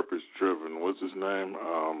from Purpose Driven. What's his name?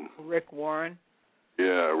 Rick Warren.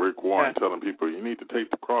 Yeah, Rick Warren telling people you need to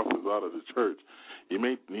take the crosses out of the church. You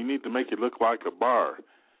need to make it look like a bar.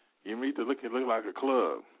 You need to make it look like a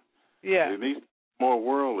club. Yeah. It needs more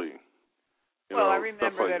worldly. I remember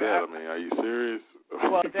stuff like that. I mean, are you serious?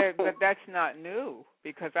 Well, but that's not new,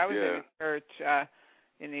 because I was in a church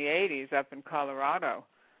in the 80s up in Colorado.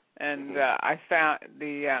 And I found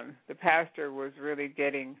the pastor was really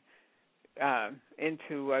getting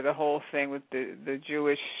into the whole thing with the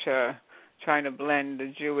Jewish, trying to blend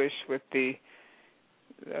the Jewish with the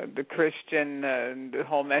Christian, the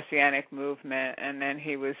whole Messianic movement. And then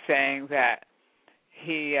he was saying that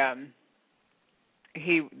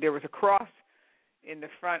there was a cross in the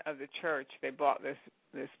front of the church. They bought this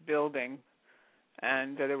building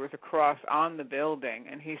and there was a cross on the building,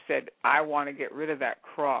 and he said, I want to get rid of that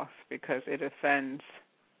cross because it offends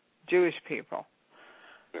Jewish people.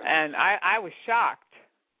 And I was shocked.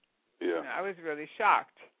 Yeah. You know, I was really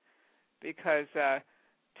shocked because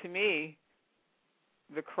to me,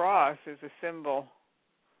 the cross is a symbol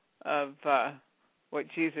of what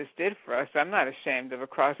Jesus did for us. I'm not ashamed of a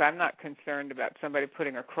cross. I'm not concerned about somebody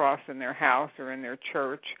putting a cross in their house or in their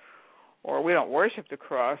church, or we don't worship the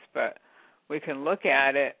cross, but we can look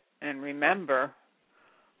at it and remember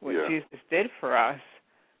what Jesus did for us.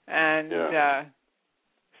 And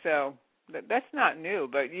so that's not new,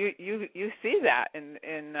 but you see that in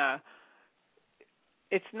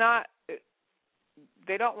it's not,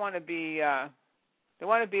 they don't want to be they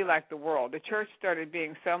want to be like the world. The church started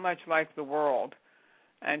being so much like the world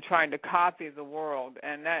and trying to copy the world,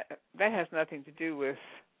 and that has nothing to do with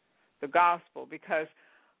the gospel, because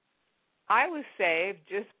I was saved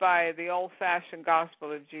just by the old-fashioned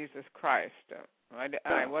gospel of Jesus Christ.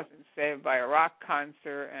 I wasn't saved by a rock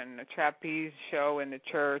concert and a trapeze show in the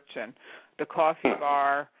church and the coffee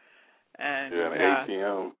bar and the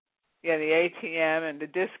ATM. Yeah, the ATM and the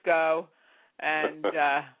disco and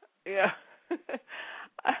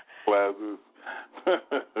plazas.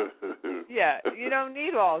 Yeah, you don't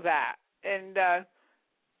need all that. And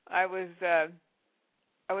I was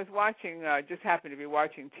watching, just happened to be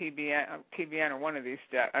watching TBN or one of these.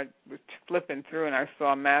 I was flipping through and I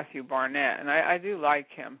saw Matthew Barnett, and I do like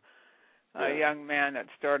him, a young man that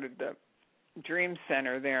started the Dream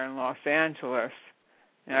Center there in Los Angeles.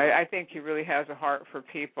 And I think he really has a heart for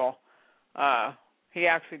people. He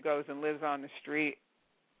actually goes and lives on the street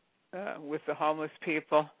with the homeless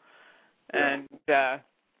people, and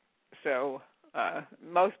so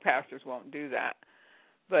most pastors won't do that.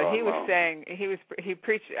 But he was saying, he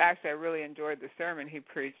preached, actually I really enjoyed the sermon he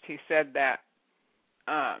preached. He said that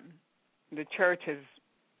the church has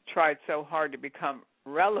tried so hard to become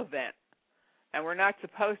relevant, and we're not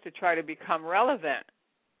supposed to try to become relevant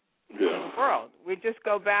in the world. We just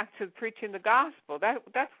go back to preaching the gospel.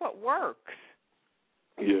 That's what works.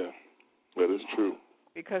 Yeah, that is true.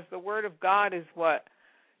 Because the Word of God is what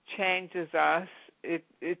changes us.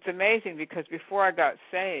 It's amazing, because before I got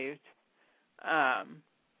saved,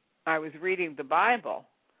 I was reading the Bible,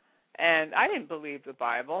 and I didn't believe the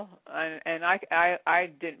Bible, and I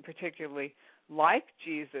didn't particularly like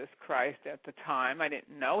Jesus Christ at the time. I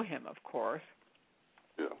didn't know him, of course.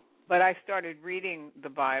 Yeah. But I started reading the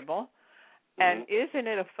Bible, and isn't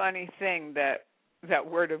it a funny thing that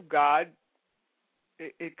Word of God,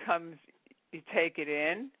 it comes, you take it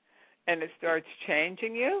in, and it starts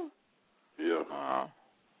changing you? Yeah.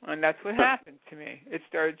 And that's what happened to me. It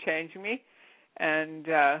started changing me, and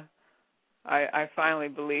I finally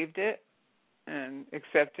believed it and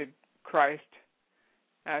accepted Christ,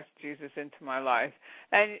 asked Jesus into my life.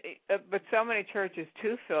 And but so many churches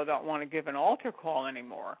too, Phil, don't want to give an altar call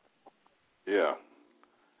anymore. Yeah.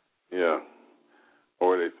 Yeah.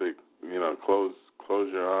 Or they say, close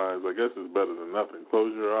your eyes. I guess it's better than nothing.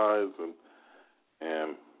 Close your eyes, and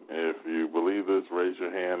if you believe this, raise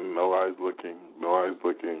your hand. No eyes looking. I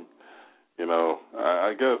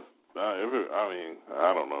guess. I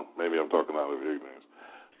don't know. Maybe I'm talking out of ignorance,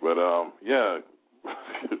 but yeah.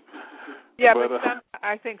 Yeah, but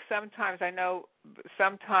I think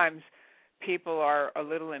sometimes people are a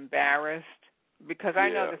little embarrassed, because I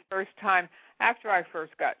know the first time after I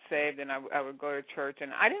first got saved, and I would go to church,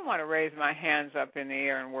 and I didn't want to raise my hands up in the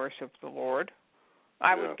air and worship the Lord.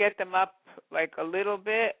 I would get them up like a little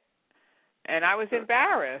bit, and I was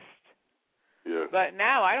embarrassed. Yeah. But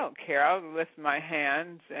now I don't care. I'll lift my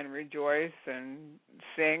hands and rejoice and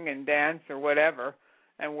sing and dance or whatever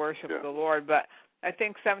and worship the Lord. But I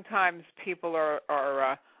think sometimes people are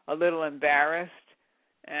a little embarrassed,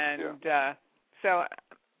 and so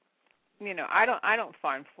I don't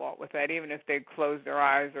find fault with that, even if they close their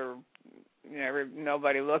eyes or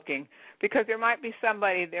nobody looking, because there might be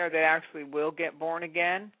somebody there that actually will get born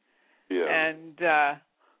again. Yeah. And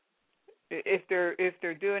if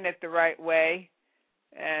they're doing it the right way,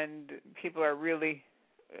 and people are really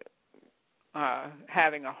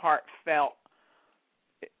having a heartfelt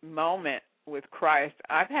moment with Christ.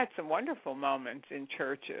 I've had some wonderful moments in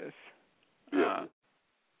churches. Yeah.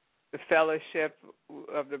 The fellowship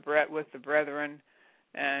of with the brethren,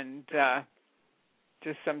 and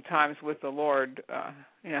just sometimes with the Lord,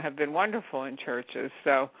 have been wonderful in churches.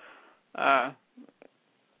 So, I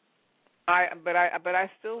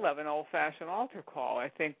still love an old-fashioned altar call. I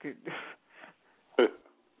think,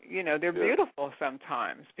 they're beautiful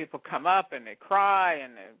sometimes. People come up and they cry,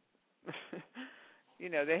 and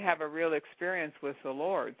they have a real experience with the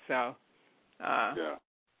Lord. So,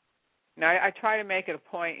 Now, I try to make it a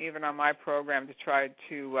point, even on my program, to try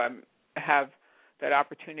to have that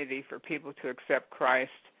opportunity for people to accept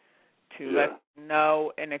Christ, to let them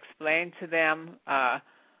know and explain to them.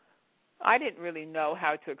 I didn't really know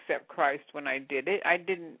how to accept Christ when I did it. I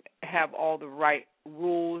didn't have all the right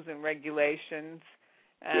rules and regulations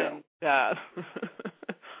and,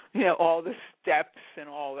 all the steps and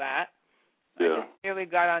all that. Yeah. I just really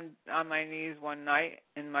got on my knees one night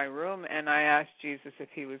in my room, and I asked Jesus if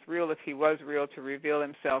he was real, to reveal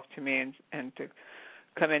himself to me and to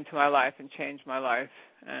come into my life and change my life.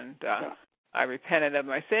 And I repented of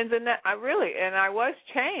my sins, and I was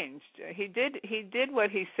changed. He did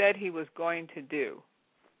what he said he was going to do.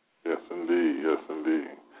 Yes, indeed. Yes,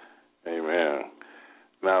 indeed. Amen.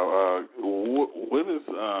 Now,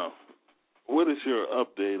 what is your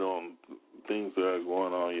update on things that are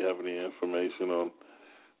going on? You have any information on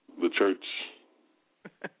the church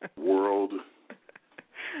world?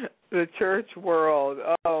 The church world.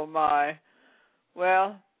 Oh my.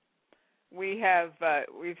 Well, we've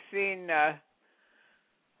seen.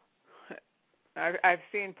 I've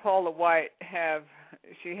seen Paula White have.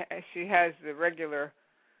 She has the regular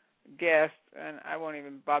guest, and I won't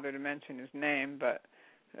even bother to mention his name, but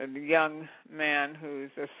a young man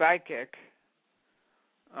who's a psychic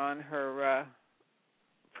on her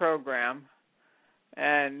program,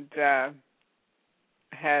 and they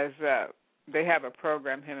have a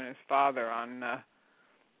program, him and his father, on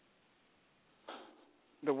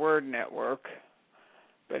the Word Network.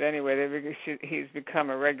 But anyway, he's become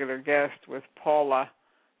a regular guest with Paula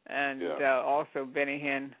and also Benny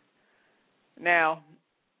Hinn. Now,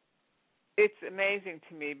 it's amazing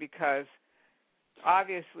to me because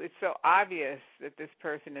obviously it's so obvious that this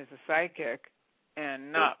person is a psychic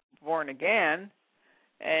and not born again,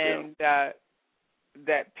 and that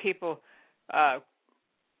people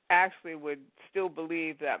actually would still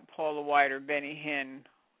believe that Paula White or Benny Hinn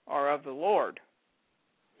are of the Lord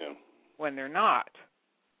when they're not.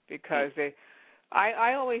 Because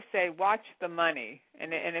I always say, watch the money,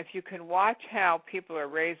 and if you can watch how people are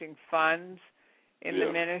raising funds in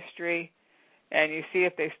the ministry, and you see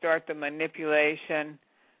if they start the manipulation,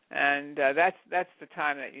 and that's the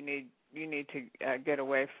time that you need to get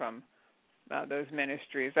away from those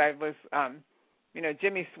ministries. I was,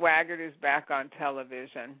 Jimmy Swaggart is back on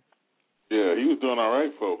television. Yeah, he was doing all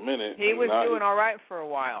right for a minute. He was doing all right for a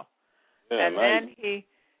while, and then he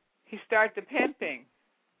started the pimping.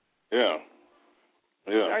 Yeah.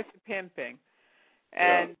 Starts the pimping.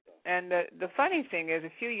 And the funny thing is,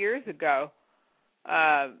 a few years ago,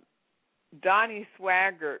 Donnie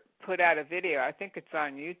Swaggart put out a video, I think it's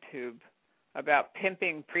on YouTube, about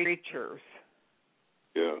pimping preachers.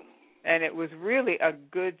 Yeah. And it was really a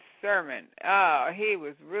good sermon. Oh, he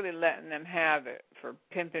was really letting them have it for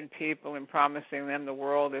pimping people and promising them the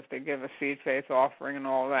world if they give a seed faith offering and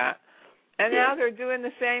all that. And now they're doing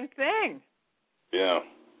the same thing. Yeah.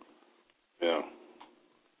 Yeah.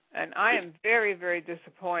 And I am very, very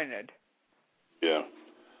disappointed. Yeah.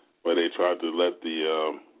 Well, they tried to let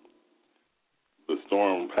the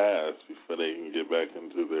storm pass before they can get back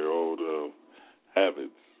into their old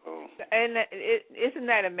habits. So. And isn't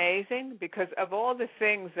that amazing? Because of all the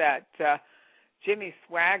things that Jimmy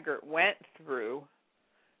Swaggart went through,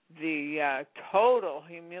 the total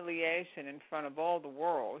humiliation in front of all the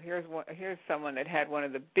world. Here's someone that had one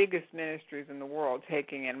of the biggest ministries in the world,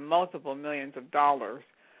 taking in multiple millions of dollars,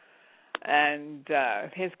 and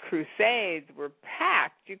his crusades were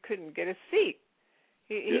packed. You couldn't get a seat.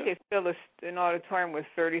 He could fill an auditorium with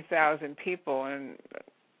 30,000 people, and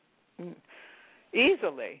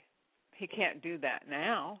easily. He can't do that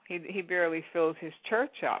now. He barely fills his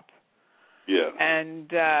church up. Yeah.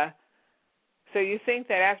 And so you think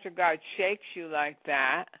that after God shakes you like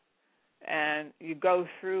that and you go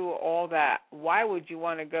through all that, why would you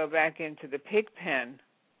want to go back into the pig pen?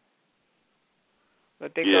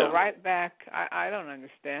 But they go right back. I don't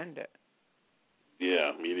understand it.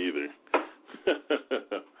 Yeah, me neither.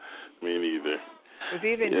 Me neither. There's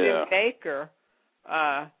even Jim Baker,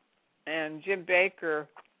 and Jim Baker,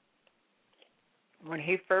 when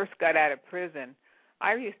he first got out of prison,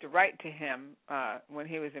 I used to write to him when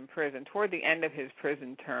he was in prison. Toward the end of his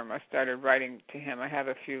prison term, I started writing to him. I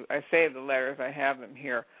saved the letters. I have them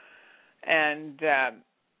here. And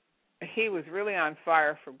he was really on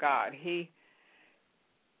fire for God. He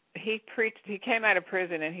preached. He came out of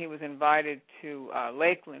prison, and he was invited to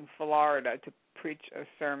Lakeland, Florida, to preach a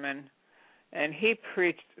sermon. And he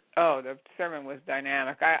preached, the sermon was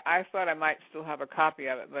dynamic. I thought I might still have a copy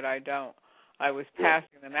of it, but I don't. I was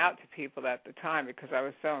passing them out to people at the time because I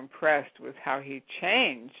was so impressed with how he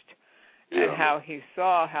changed and how he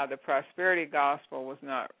saw how the prosperity gospel was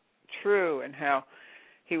not true, and how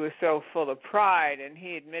he was so full of pride, and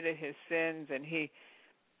he admitted his sins, and he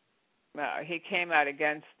came out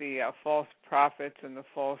against the false prophets and the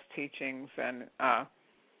false teachings, and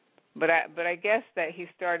but I guess that he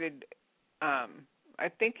started. I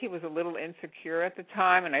think he was a little insecure at the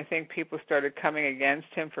time, and I think people started coming against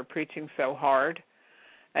him for preaching so hard,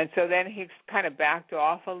 and so then he kind of backed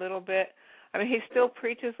off a little bit. I mean, he still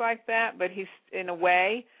preaches like that, but he's in a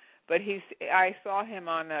way. But I saw him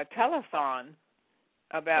on a telethon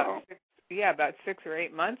about 6 or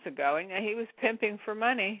 8 months ago, and he was pimping for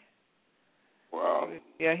money. Wow.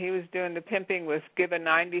 Yeah, he was doing the pimping with give a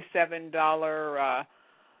 $97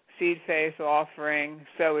 seed faith offering,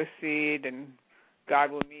 sow a seed, and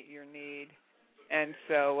God will meet your need. And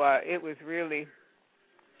so it was really,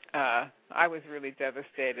 I was really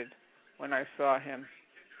devastated when I saw him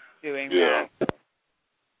doing that.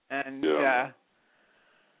 And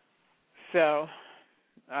so,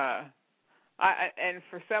 and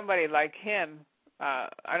for somebody like him,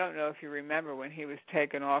 I don't know if you remember when he was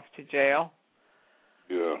taken off to jail.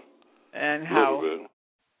 Yeah. And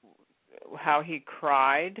how he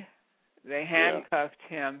cried. They handcuffed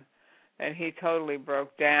him, and he totally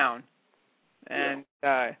broke down. And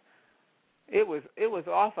it was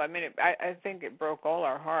awful. I mean, I think it broke all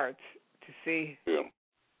our hearts to see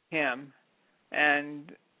him,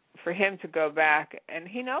 and for him to go back, and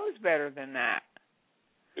he knows better than that.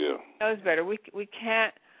 Yeah, he knows better. We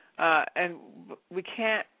can't we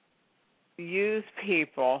can't use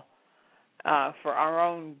people for our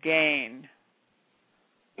own gain,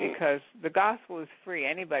 because the gospel is free.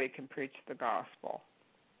 Anybody can preach the gospel.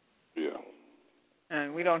 Yeah.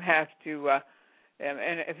 And we don't have to.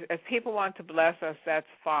 And if people want to bless us, that's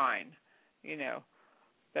fine.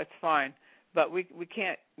 That's fine. But we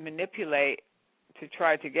can't manipulate to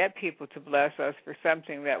try to get people to bless us for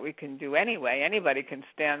something that we can do anyway. Anybody can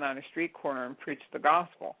stand on a street corner and preach the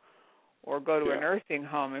gospel, or go to a nursing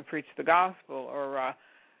home and preach the gospel, or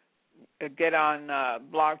get on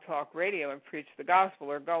Blog Talk Radio and preach the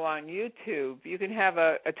gospel, or go on YouTube. You can have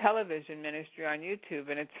a television ministry on YouTube,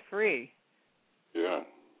 and it's free. Yeah.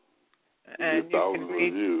 And you can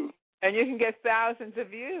reach, and you can get thousands of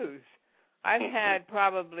views. I've had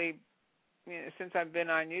probably, since I've been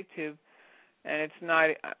on YouTube, and it's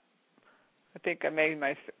not. I think I made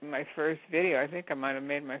my first video. I think I might have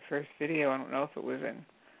made my first video. I don't know if it was in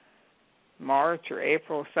March or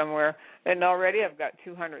April somewhere. And already I've got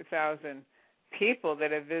 200,000 people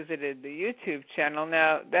that have visited the YouTube channel.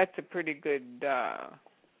 Now that's a pretty good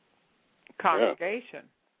congregation.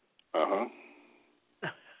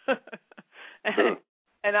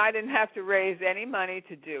 And I didn't have to raise any money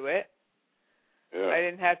to do it. I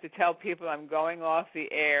didn't have to tell people I'm going off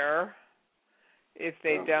the air if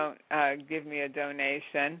they don't give me a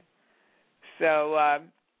donation. So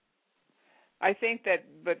I think that,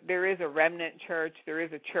 but there is a remnant church. There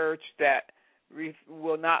is a church that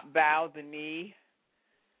will not bow the knee.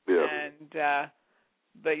 Yeah. And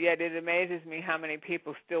but yet it amazes me how many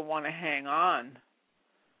people still want to hang on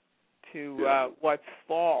to what's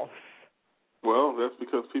false. Well, that's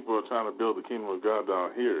because people are trying to build the kingdom of God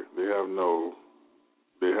down here. They have no,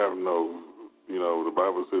 the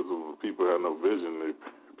Bible says when people have no vision, they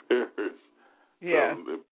perish. Yeah.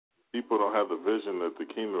 People don't have the vision that the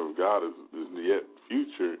kingdom of God is yet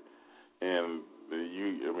future. And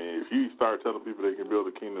if you start telling people they can build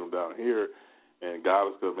a kingdom down here, and God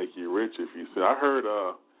is going to make you rich if you say, I heard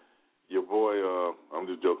your boy, I'm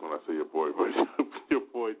just joking when I say your boy, but your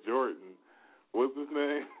boy Jordan, what's his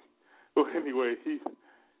name? Well, anyway,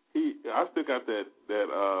 I still got that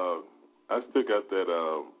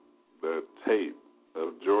tape of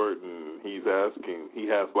Jordan. He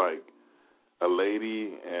has like a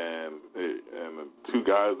lady and two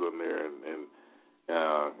guys on there,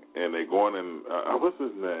 and they're going in. What's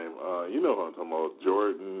his name? You know what I'm talking about?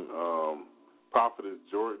 Jordan, Prophetess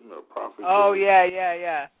Jordan or Prophet. Oh, Jordan.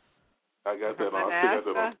 yeah. I got that on. I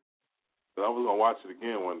still got that on. I was gonna watch it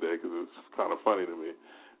again one day because it's kind of funny to me.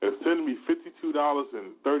 It's sending me $52.35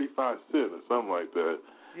 or something like that.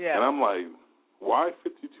 Yeah. And I'm like, why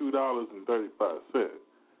 $52.35?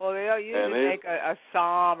 Well, they usually make a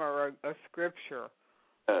psalm or a scripture.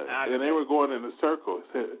 And they were going in a circle.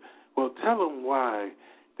 Said, well, tell them why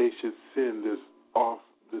they should send this off,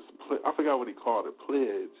 I forgot what he called it,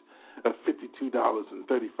 pledge of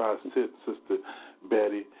 $52.35, Sister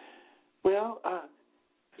Betty. Well, I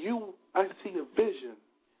see a vision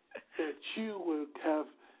that you will have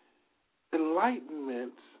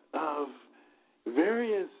enlightenment of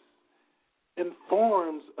various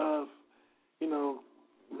forms of,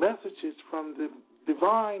 messages from the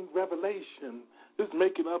divine revelation, just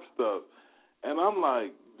making up stuff. And I'm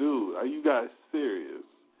like, dude, are you guys serious?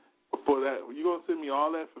 For that, you gonna send me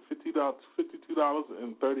all that for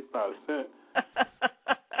 $52.35?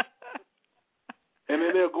 And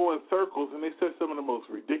then they'll go in circles and they say some of the most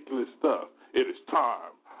ridiculous stuff. It is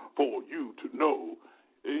time for you to know.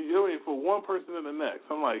 You know, for one person and the next.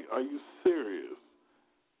 I'm like, are you serious?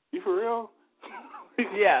 You for real?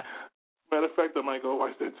 Yeah. Matter of fact, I might go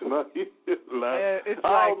watch that tonight. It's I like,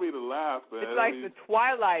 don't mean to laugh, man. It's like the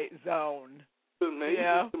Twilight Zone. It's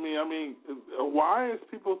amazing to me. I mean, why is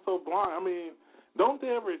people so blind? I mean, don't they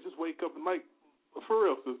ever just wake up and, like, for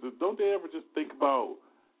real, sister, don't they ever just think about,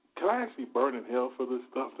 can I actually burn in hell for this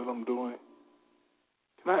stuff that I'm doing?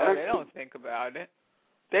 They don't think about it.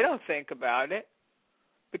 They don't think about it.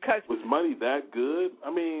 Because was money that good? I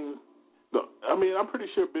mean, I'm pretty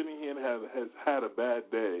sure Benny Hinn has had a bad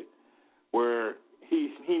day where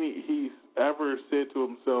he's ever said to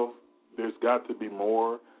himself, "There's got to be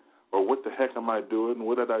more," or "What the heck am I doing?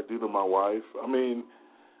 What did I do to my wife?" I mean,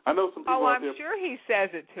 I know some people out there. I'm sure he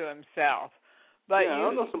says it to himself. But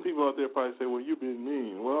I know some people out there probably say, "Well, you've been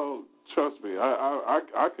mean." Well, trust me, I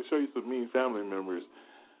can show you some mean family members.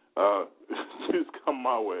 Just come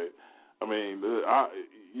my way. I mean,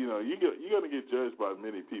 you're gonna get judged by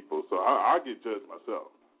many people, so I get judged myself.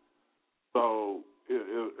 So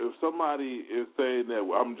if somebody is saying that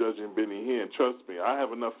I'm judging Benny Hinn, trust me, I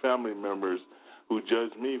have enough family members who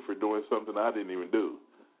judge me for doing something I didn't even do.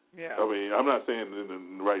 Yeah. I mean, I'm not saying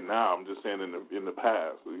right now. I'm just saying in the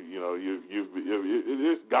past. You know,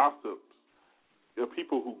 there's gossips. There are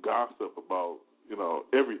people who gossip about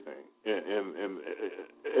everything and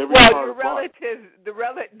every part of life. The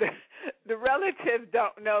relatives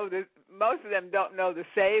don't know most of them don't know the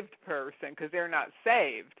saved person because they're not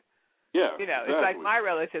saved. Yeah, It's like my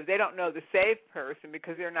relatives. They don't know the saved person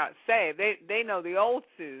because they're not saved. They know the old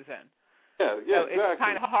Susan. Yeah, so exactly. It's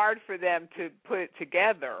kind of hard for them to put it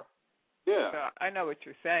together. Yeah. So I know what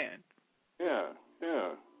you're saying. Yeah.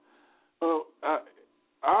 Well,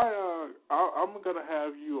 I'm gonna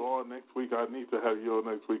have you on next week. I need to have you on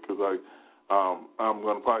next week because I'm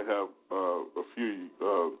gonna probably have a few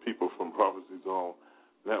people from Prophecy Zone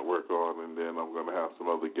Network on, and then I'm gonna have some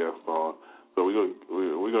other guests on. So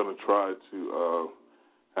we're gonna try to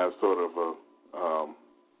have sort of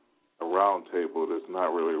a round table that's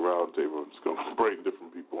not really a round table. I'm just gonna bring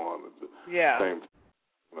different people on at the same time,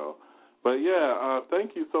 But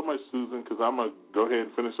thank you so much, Susan, because I'm gonna go ahead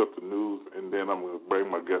and finish up the news, and then I'm gonna bring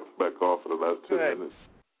my guests back on for the last 10 minutes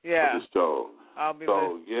of the show. I'll be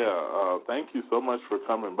thank you so much for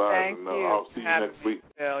coming by. Thank and, you. I'll see you next week.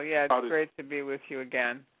 Bill. Yeah, it's great to be with you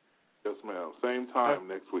again. Yes, ma'am. Same time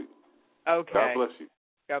next week. Okay. God bless you.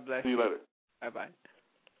 God bless you. See you later. Bye-bye.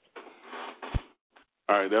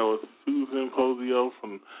 All right, that was Susan Puzio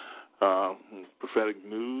from Prophetic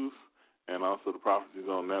News and also the Prophecy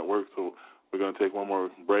Zone Network. So we're going to take one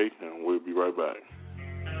more break, and we'll be right back.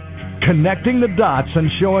 Connecting the dots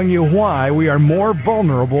and showing you why we are more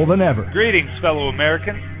vulnerable than ever. Greetings, fellow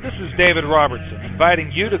Americans. This is David Robertson, inviting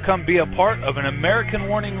you to come be a part of an American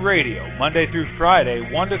Warning Radio, Monday through Friday, 1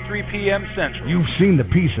 to 3 p.m. Central. You've seen the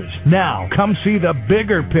pieces. Now, come see the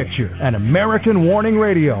bigger picture. An American Warning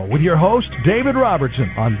Radio with your host, David Robertson,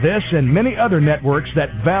 on this and many other networks that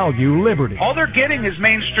value liberty. All they're getting is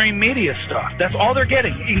mainstream media stuff. That's all they're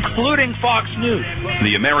getting, including Fox News.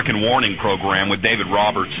 The American Warning Program with David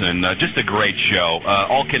Robertson, just a great show.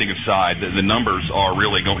 All kidding aside, the numbers are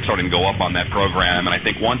really starting to go up on that program, and I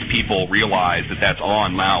think once people realize that that's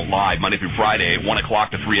on now live Monday through Friday, 1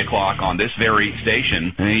 o'clock to 3 o'clock on this very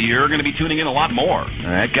station, you're going to be tuning in a lot more.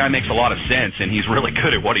 That guy makes a lot of sense, and he's really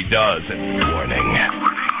good at what he does. Warning.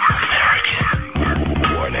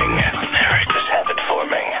 Warning. America's habit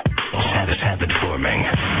forming. Habit forming.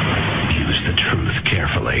 Use the truth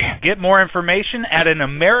carefully. Get more information at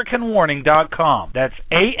AnAmericanWarning.com. That's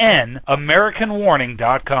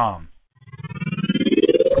AnAmericanWarning.com.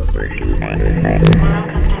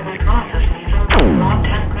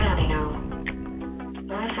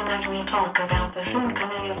 Listen as we talk about the soon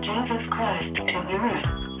coming of Jesus Christ to earth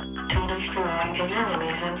to destroy his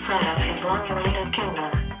enemies inside of his long-awaited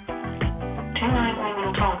kingdom. Tonight we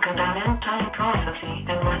will talk about end-time prophecy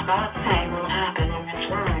and what God says will happen in His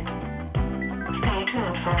Word. Stay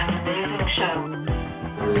tuned for an amazing show.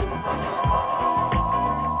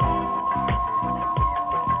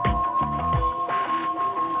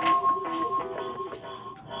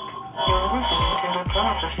 You're listening to the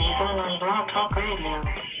Prophecy Zone on Blog Talk Radio.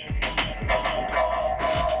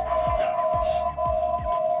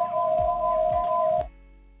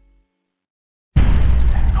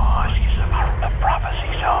 He's the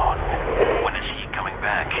Prophecy Zone. When is he coming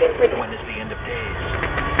back? When is the end of days?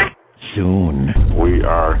 Soon. We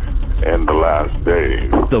are in the last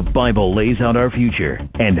days. The Bible lays out our future,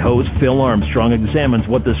 and host Phil Armstrong examines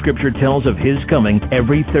what the Scripture tells of His coming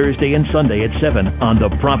every Thursday and Sunday at 7 on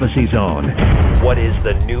the Prophecy Zone. What is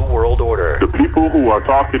the New World Order? The people who are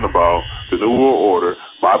talking about the New World Order,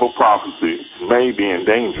 Bible prophecy, may be in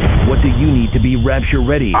danger. What do you need to be rapture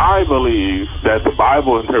ready? I believe that the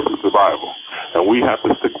Bible interprets the Bible, and we have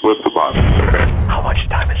to stick with the Bible. How much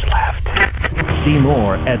time is left? See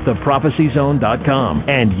more at theprophecyzone.com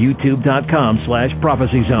and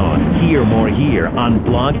youtube.com/prophecyzone. Hear more here on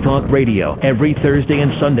Blog Talk Radio every Thursday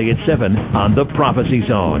and Sunday at 7 on the Prophecy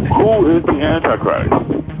Zone. Who is the Antichrist?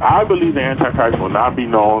 I believe the Antichrist will not be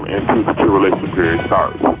known until the tribulation period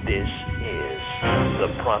starts. This is the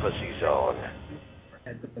Prophecy Zone.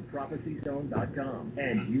 At theprophecyzone.com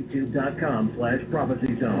and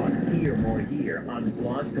youtube.com/prophecyzone. Hear more here on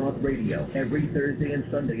Blog Talk Radio every Thursday and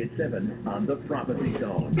Sunday at 7 on the Prophecy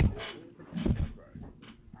Zone. I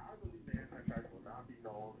believe the Antichrist will not be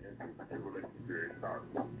known until the tribulation period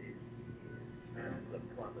starts. The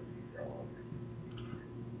Prophecy Zone.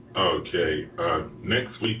 Okay,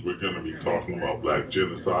 next week we're going to be talking about black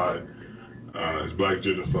genocide. It's black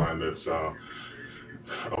genocide that's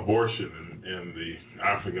abortion in the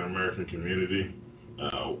African American community.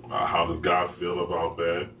 How does God feel about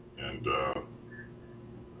that? And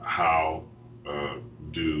how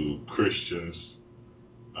do Christians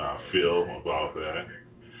feel about that?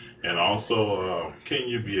 And also, can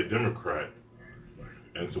you be a Democrat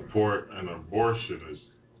and support an abortionist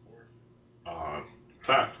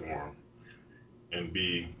platform and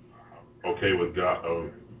be okay with God,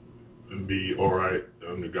 and be all right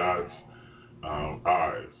under God's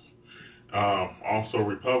eyes? Also,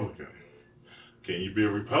 Republican. Can you be a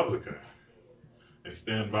Republican and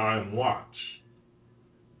stand by and watch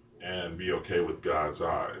and be okay with God's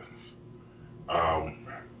eyes?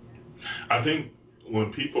 I think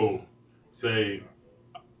when people say,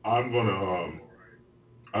 I'm going to,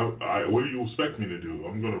 what do you expect me to do?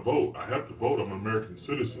 I'm going to vote. I have to vote. I'm an American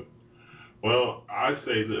citizen. Well, I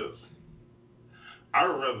say this. I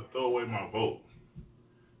would rather throw away my vote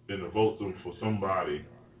than to vote them for somebody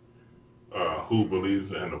who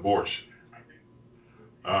believes in abortion.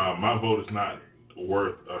 My vote is not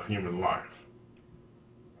worth a human life.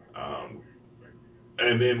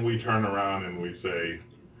 And then we turn around and we say,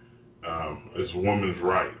 it's a woman's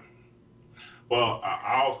right. Well,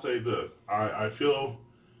 I'll say this. I feel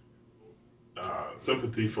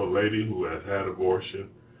sympathy for a lady who has had abortion.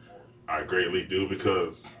 I greatly do,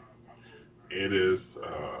 because it is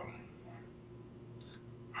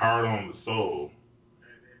hard on the soul,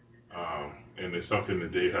 and it's something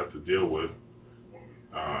that they have to deal with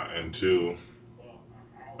until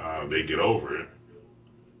they get over it,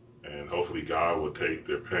 and hopefully God will take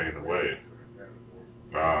their pain away.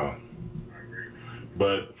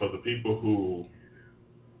 But for the people who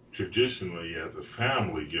traditionally, as a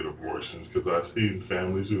family, get abortions, because I've seen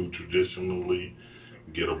families who traditionally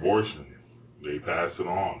get abortions, they pass it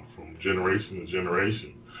on from generation to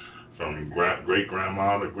generation, from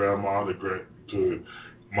great-grandma to grandma to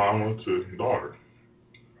mama to daughter.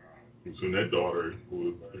 And soon that daughter,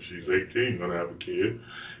 if she's 18, going to have a kid,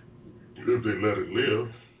 if they let it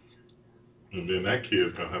live, and then that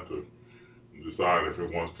kid's going to have to decide if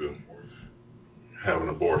it wants to have an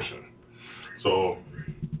abortion. So,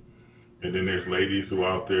 and then there's ladies who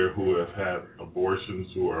out there who have had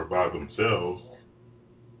abortions who are by themselves,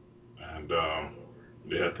 and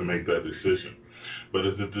they have to make that decision. But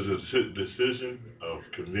is it the decision of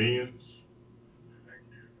convenience,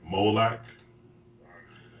 Moloch?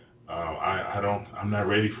 I'm not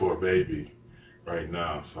ready for a baby right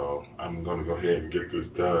now, so I'm going to go ahead and get this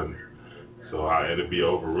done. So it'll be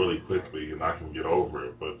over really quickly, and I can get over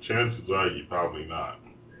it. But chances are you're probably not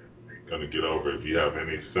going to get over it if you have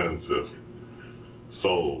any sense of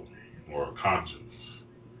soul or conscience.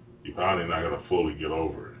 You're probably not going to fully get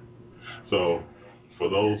over it. So for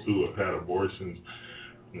those who have had abortions,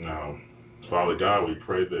 Father God, we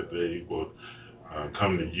pray that they will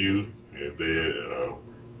come to you if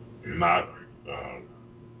they're not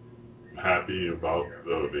happy about,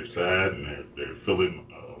 they're sad and they're feeling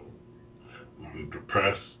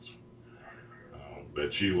depressed,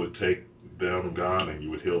 that you would take them, God, and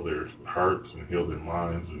you would heal their hearts and heal their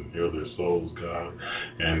minds and heal their souls, God,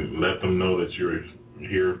 and let them know that you're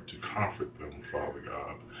here to comfort them, Father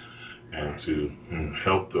God, and to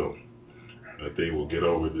help them, that they will get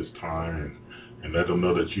over this time, and let them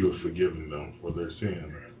know that you have forgiven them for their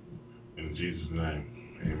sins. In Jesus' name,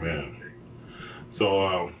 amen.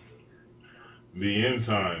 So, the end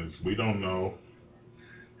times, we don't know.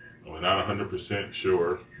 We're not 100%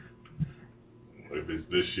 sure if it's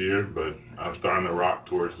this year, but I'm starting to rock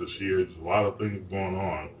towards this year. There's a lot of things going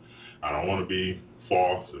on. I don't want to be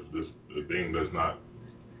false if this thing does not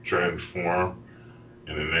transform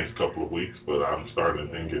in the next couple of weeks, but I'm starting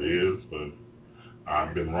to think it is. But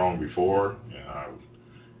I've been wrong before,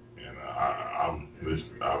 and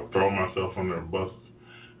I'll throw myself under the bus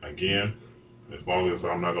again. As long as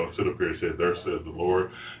I'm not going to sit up here and say, "There says the Lord,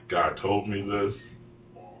 God told me this,"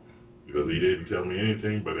 because He didn't tell me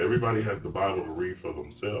anything. But everybody has the Bible to read for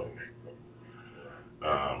themselves.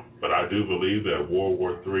 But I do believe that World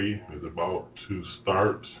War III is about to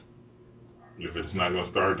start. If it's not going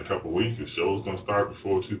to start in a couple of weeks, it sure is going to start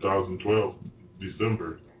before 2012,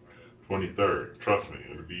 December 23rd. Trust me,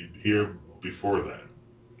 it'll be here before that.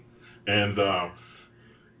 And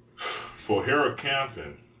for Harold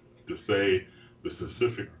Camping to say the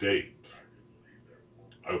specific date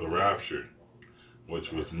of the rapture, which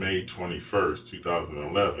was May 21st,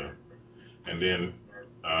 2011, and then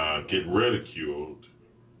get ridiculed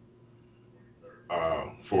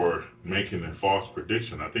for making a false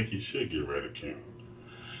prediction, I think he should get ridiculed.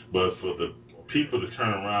 But for the people to turn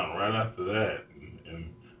around right after that and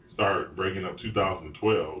start breaking up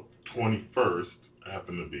 2012, 21st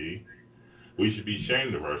happened to be, we should be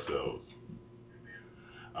ashamed of ourselves.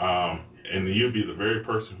 And you'll be the very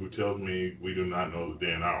person who tells me we do not know the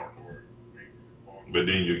day and hour. But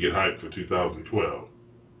then you get hyped for 2012.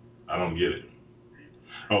 I don't get it.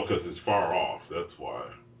 Oh, because it's far off, that's why.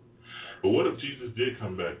 But what if Jesus did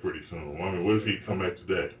come back pretty soon? I mean, what if he come back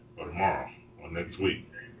today or tomorrow or next week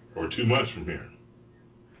or 2 months from here?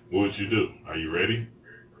 What would you do? Are you ready?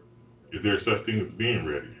 Is there such thing as being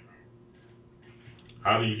ready?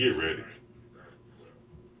 How do you get ready?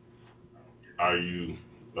 Are you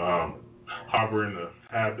harboring a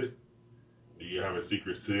habit? Do you have a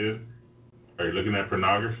secret sin? Are you looking at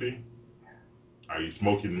pornography? Are you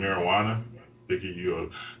smoking marijuana? Thinking you're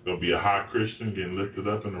going to be a high Christian getting lifted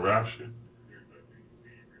up in the rapture?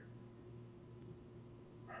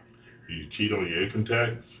 Do you cheat on your income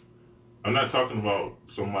tax? I'm not talking about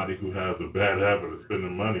somebody who has a bad habit of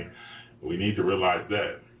spending money. We need to realize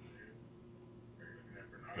that.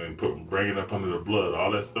 And bring it up under the blood.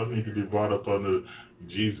 All that stuff needs to be brought up under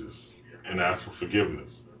Jesus and ask for forgiveness.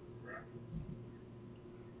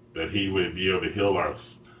 That he would be able to heal us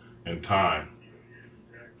in time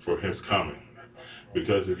for his coming.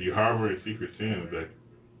 Because if you harbor a secret sin, that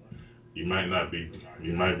you might be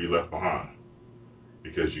left behind.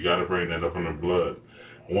 Because you got to bring that up under blood.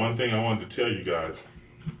 One thing I wanted to tell you guys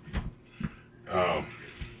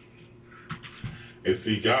is,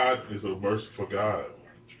 see, God is a merciful God.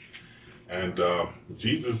 And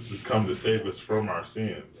Jesus has come to save us from our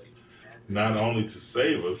sins. Not only to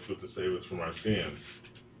save us, but to save us from our sins.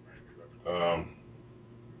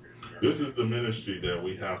 This is the ministry that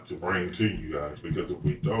we have to bring to you guys, because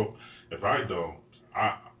if I don't,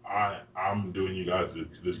 I'm doing you guys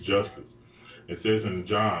this justice. It says in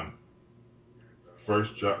John, 1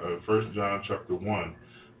 John chapter 1,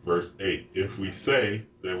 verse 8, if we say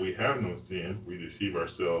that we have no sin, we deceive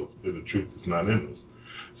ourselves and the truth is not in us.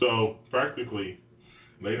 So practically,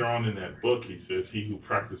 later on in that book, he says, he who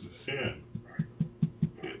practices sin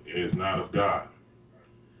is not of God.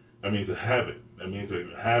 That means a habit. That means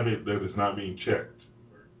a habit that is not being checked.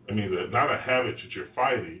 That means not a habit that you're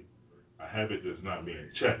fighting, a habit that's not being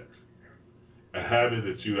checked. A habit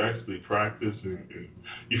that you actually practice and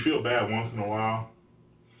you feel bad once in a while.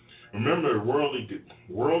 Remember,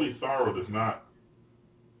 worldly sorrow does not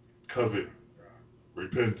covet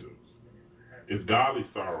repentance. It's godly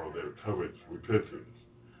sorrow that covets repentance.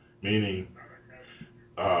 Meaning,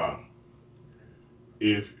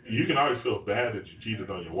 if you can always feel bad that you cheated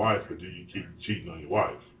on your wife, but do you keep cheating on your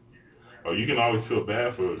wife? Or you can always feel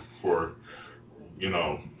bad for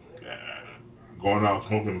going out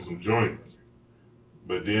smoking some joints,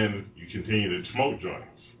 but then you continue to smoke joints.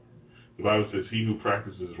 The Bible says, he who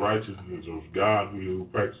practices righteousness is of God, he who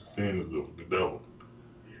practices sin is of the devil.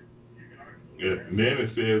 And then it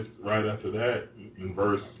says, right after that, in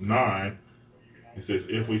verse 9, it says,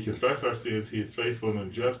 if we confess our sins, he is faithful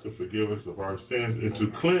and just to forgive us of our sins and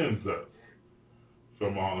to cleanse us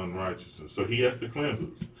from all unrighteousness. So he has to cleanse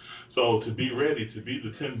us. So to be ready, to be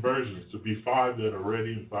the 10 virgins, to be 5 that are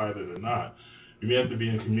ready and 5 that are not, you have to be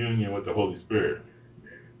in communion with the Holy Spirit.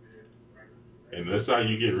 And that's how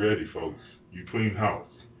you get ready, folks. You clean house.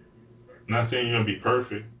 I'm not saying you're going to be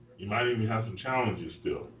perfect. You might even have some challenges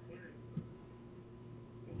still.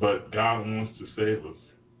 But God wants to save us.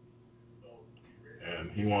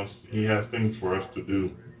 And he has things for us to do.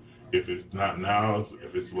 If it's not now,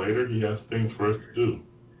 if it's later, he has things for us to do.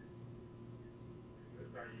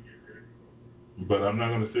 But I'm not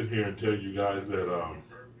going to sit here and tell you guys that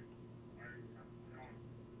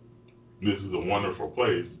this is a wonderful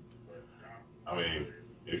place. I mean,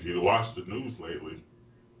 if you watch the news lately,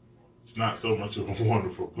 it's not so much of a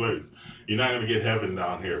wonderful place. You're not going to get heaven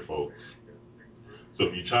down here, folks. So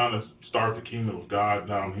if you're trying to start the kingdom of God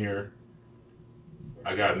down here,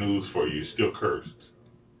 I got news for you. You're still cursed.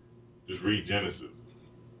 Just read Genesis,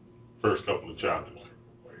 first couple of chapters.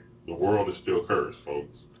 The world is still cursed,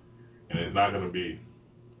 folks. And it's not going to be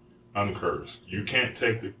uncursed. You can't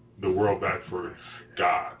take the world back for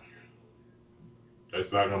God.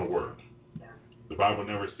 That's not going to work. The Bible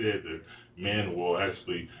never said that man will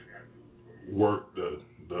actually work the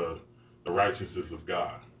righteousness of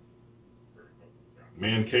God.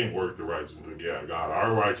 Man can't work the righteousness of God.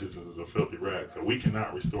 Our righteousness is a filthy rag, so we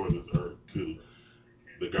cannot restore this earth to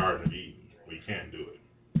the Garden of Eden. We can't do it.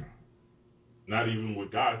 Not even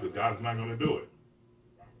with God, because God's not going to do it.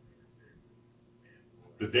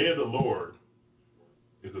 The day of the Lord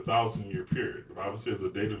is a 1,000-year period. The Bible says the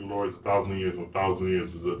day of the Lord is 1,000 years, and 1,000 years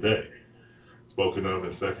is a day. Spoken of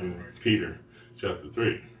in 2 Peter chapter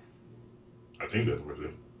 3. I think that's what it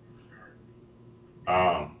is.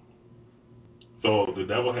 So the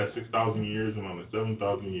devil has 6,000 years, and on the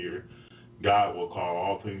 7,000th year, God will call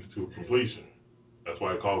all things to completion. That's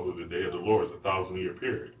why it calls it the day of the Lord. It's a 1,000-year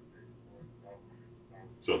period.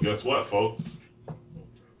 So guess what, folks?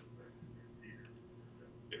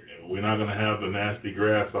 We're not going to have the nasty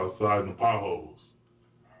grass outside in the potholes.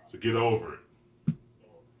 So get over it.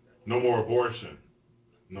 No more abortion.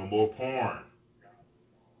 No more porn.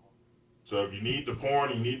 So if you need the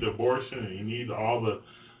porn, you need the abortion, and you need all the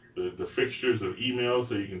fixtures of emails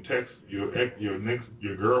so you can text your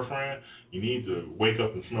girlfriend, you need to wake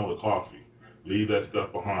up and smell the coffee. Leave that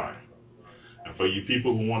stuff behind. And for you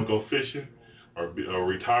people who want to go fishing or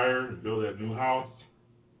retire and build that new house,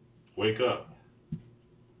 wake up.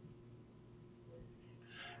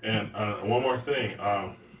 And one more thing.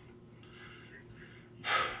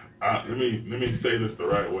 Let me say this the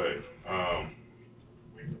right way.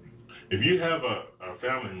 If you have a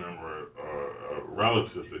family member or a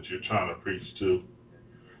relative that you're trying to preach to,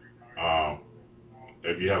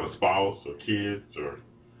 if you have a spouse or kids or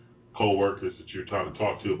co-workers that you're trying to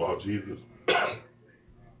talk to about Jesus,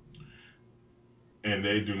 and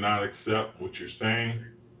they do not accept what you're saying,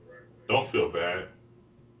 don't feel bad.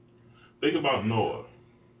 Think about Noah.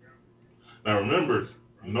 Now remember,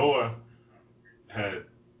 Noah had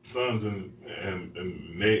sons and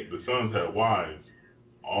the sons had wives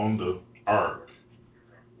on the ark,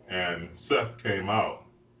 and Seth came out,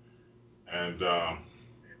 and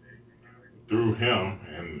through him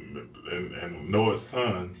and Noah's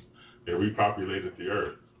sons, they repopulated the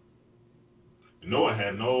earth. Noah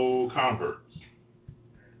had no converts.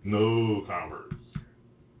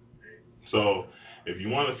 So if you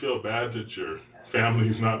want to feel bad that your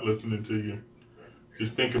family's not listening to you,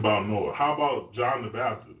 just think about Noah. How about John the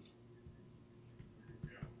Baptist?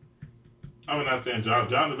 I'm not saying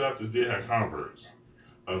John the Baptist did have converts.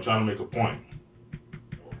 I'm trying to make a point.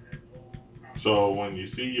 So when you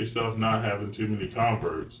see yourself not having too many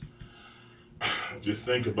converts, just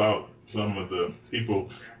think about some of the people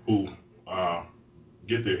who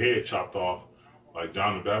get their head chopped off like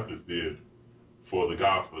John the Baptist did for the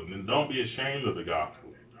gospel. And don't be ashamed of the gospel.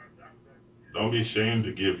 Don't be ashamed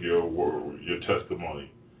to give your word, your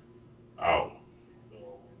testimony out.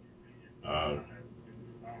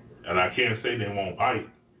 And I can't say they won't bite,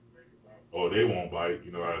 or they won't bite.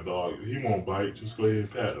 You know, our dog, he won't bite, just go ahead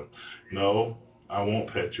and pet him. No, I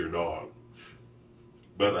won't pet your dog.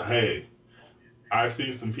 But hey, I've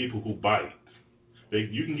seen some people who bite.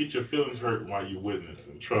 You can get your feelings hurt while you witness,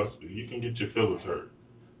 and trust me, you can get your feelings hurt.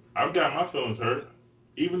 I've got my feelings hurt,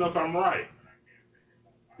 even if I'm right.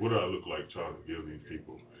 What do I look like trying to give these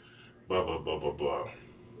people? Blah, blah, blah, blah, blah.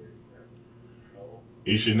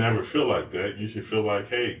 You should never feel like that. You should feel like,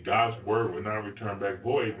 hey, God's word will not return back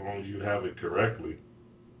void as long as you have it correctly.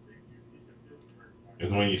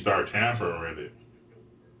 It's when you start tampering with it.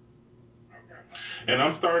 And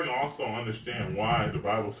I'm starting to also understand why the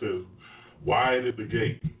Bible says, wide is the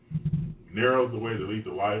gate, narrow is the way to lead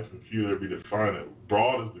to life, and few there be to find it.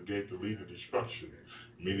 Broad is the gate to lead to destruction.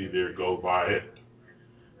 Many there go by it.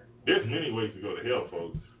 There's many ways to go to hell,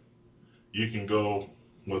 folks. You can go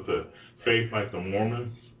with a faith like the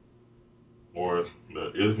Mormons or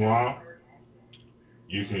the Islam.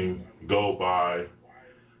 You can go by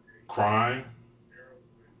crime,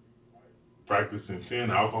 practicing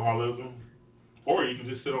sin, alcoholism, or you can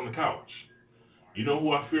just sit on the couch. You know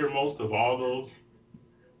who I fear most of all those?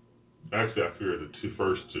 Actually, I fear the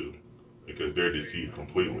first two because they're deceived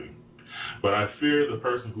completely. But I fear the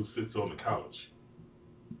person who sits on the couch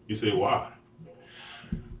You say, why?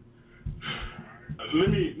 Let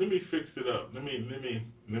me fix it up. Let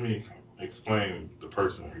me explain the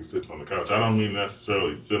person who sits on the couch. I don't mean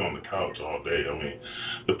necessarily sit on the couch all day. I mean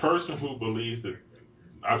the person who believes that,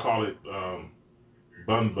 I call it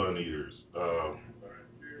bun eaters.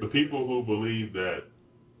 The people who believe that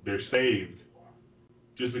they're saved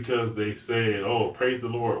just because they say, oh, praise the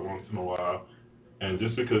Lord once in a while, and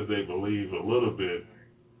just because they believe a little bit,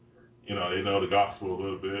 they know the gospel a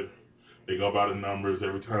little bit, they go by the numbers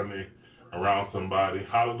every time they around somebody,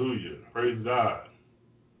 hallelujah, praise God.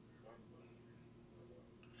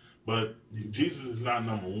 But Jesus is not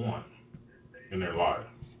number one in their life.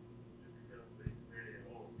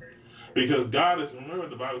 Because remember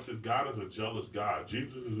the Bible says God is a jealous God.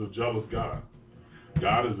 Jesus is a jealous God.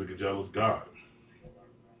 God is a jealous God.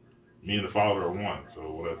 Me and the Father are one.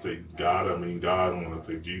 So when I say God, I mean God. And when I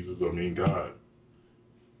say Jesus, I mean God.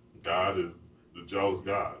 God is the jealous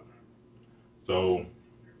God. So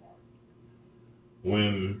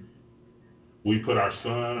when we put our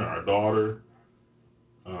son or our daughter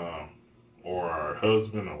or our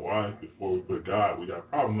husband or wife before we put God, we got a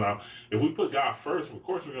problem. Now, if we put God first, of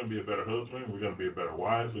course we're going to be a better husband, we're going to be a better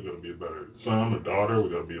wife, we're going to be a better son or daughter, we're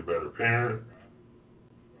going to be a better parent.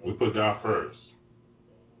 We put God first.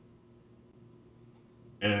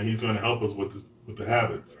 And he's going to help us with the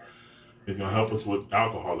habits. He's going to help us with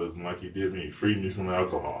alcoholism like he did me. He freed me from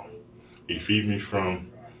alcohol. He freed me from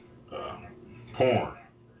porn.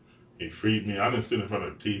 He freed me. I didn't sit in front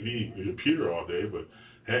of the TV, the computer all day, but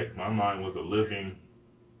heck, my mind was a living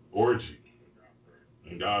orgy.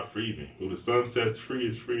 And God freed me. Who the Son sets free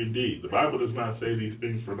is free indeed. The Bible does not say these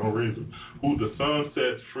things for no reason. Who the Son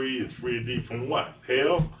sets free is free indeed. From what?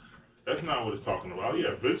 Hell? That's not what it's talking about.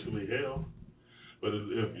 Yeah, eventually hell. But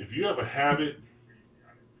if you have a habit,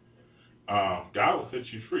 God will set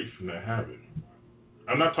you free from that habit.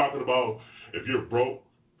 I'm not talking about if you're broke,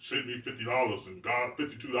 send me $50 and God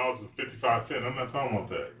 $52.55. I'm not talking about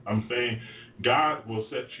that. I'm saying God will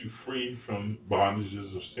set you free from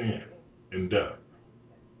bondages of sin and death.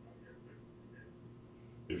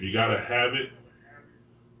 If you got a habit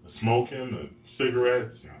of smoking and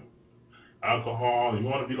cigarettes and alcohol, and you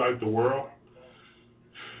want to be like the world,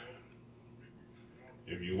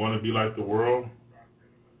 if you want to be like the world,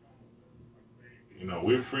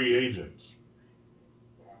 we're free agents.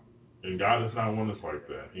 And God does not want us like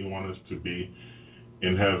that. He wants us to be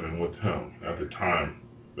in heaven with him at the time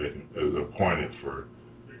that is appointed for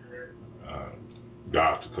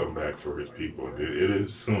God to come back for his people. It is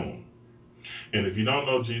soon. And if you don't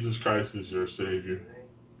know Jesus Christ as your Savior,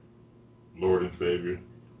 Lord and Savior,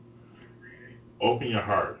 open your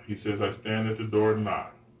heart. He says, I stand at the door and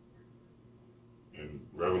knock. In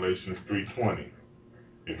Revelation 3:20,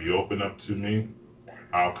 if you open up to me,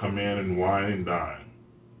 I'll come in and wine and dine.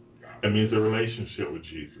 That means a relationship with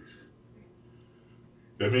Jesus.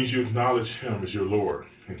 That means you acknowledge him as your Lord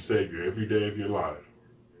and Savior every day of your life.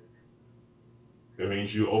 That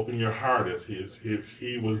means you open your heart as if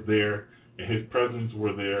he was there and his presence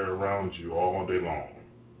were there around you all day long.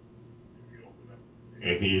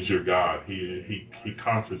 And he is your God. He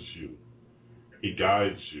comforts you. He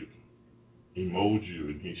guides you. He molds you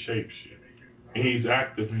and he shapes you. And he's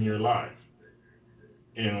active in your life.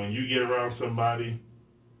 And when you get around somebody,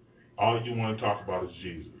 all you want to talk about is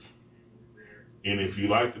Jesus. And if you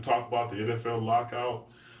like to talk about the NFL lockout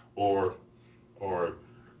or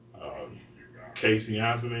Casey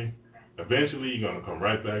Anthony, eventually you're going to come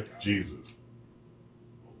right back to Jesus.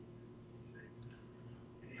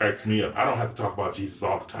 Cracks me up. I don't have to talk about Jesus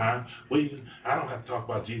all the time. I don't have to talk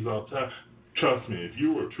about Jesus all the time. Trust me, if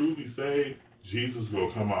you were truly saved, Jesus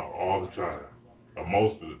will come out all the time, or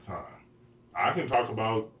most of the time. I can talk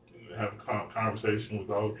about, have a conversation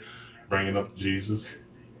without bringing up Jesus,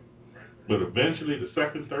 but eventually, the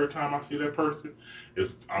second, third time I see that person,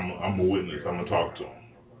 I'm a witness. I'm gonna talk to him.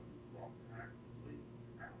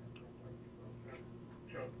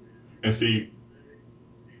 And see,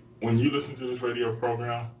 when you listen to this radio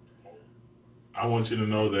program, I want you to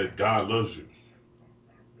know that God loves you.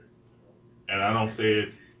 And I don't say it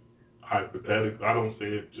hypothetically. I don't say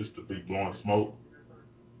it just to be blowing smoke.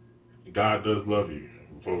 God does love you.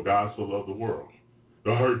 For God so loved the world.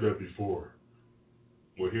 I heard that before.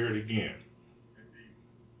 We'll hear it again.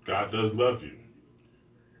 God does love you.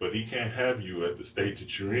 But he can't have you at the state that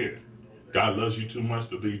you're in. God loves you too much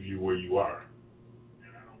to leave you where you are.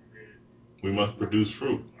 We must produce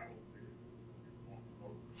fruit.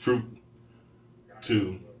 Fruit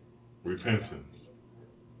to repentance.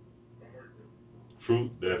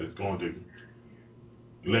 Fruit that is going to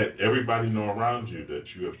let everybody know around you that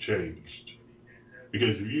you have changed.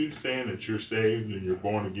 Because if you're saying that you're saved and you're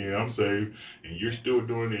born again, I'm saved, and you're still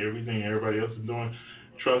doing everything everybody else is doing,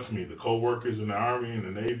 trust me, the co-workers in the Army and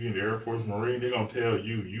the Navy and the Air Force, Marine, they're going to tell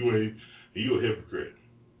you, you a hypocrite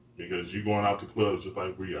because you're going out to clubs just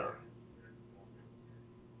like we are.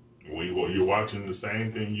 You're watching the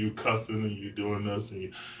same thing, you cussing and you doing this, and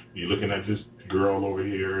you're looking at this girl over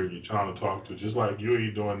here and you're trying to talk to, just like you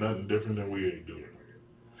ain't doing nothing different than we ain't doing.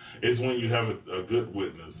 It's when you have a good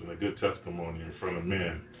witness and a good testimony in front of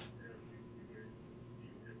men.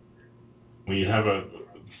 When you have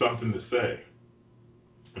something to say,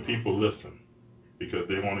 and people listen because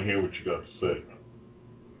they want to hear what you got to say.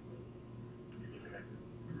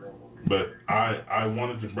 But I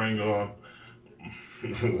wanted to bring on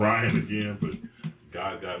Ryan again, but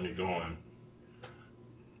God got me going.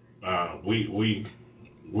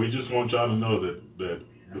 We just want y'all to know that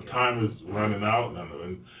the time is running out,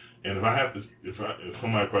 and if I have to, if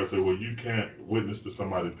somebody probably say, well, you can't witness to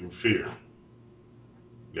somebody through fear.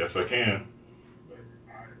 Yes, I can.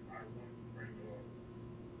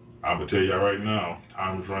 I'm gonna tell y'all right now,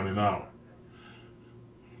 time is running out.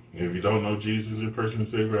 And if you don't know Jesus, your personal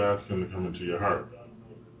Savior, ask Him to come into your heart.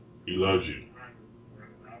 He loves you.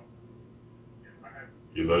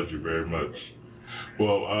 He loves you very much.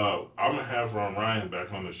 Well, I'm gonna have Ryan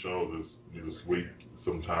back on the show this week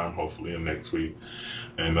sometime, hopefully, and next week.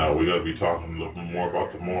 And we're going to be talking a little bit more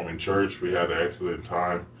about the Mormon Church. We had an excellent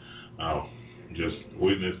time just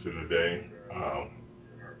witnessing today.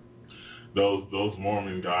 Those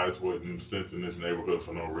Mormon guys wasn't sent in this neighborhood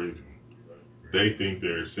for no reason. They think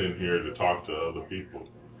they're sitting here to talk to other people.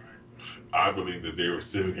 I believe that they were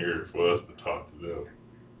sitting here for us to talk to them.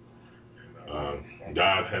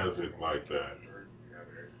 God has it like that.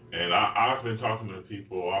 And I've been talking to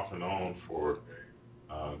people off and on for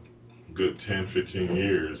good 10, 15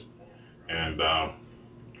 years, and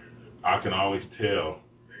I can always tell,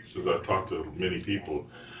 since I've talked to many people,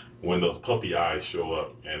 when those puppy eyes show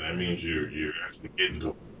up, and that means you're actually getting to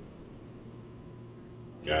them.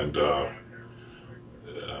 And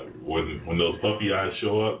when those puppy eyes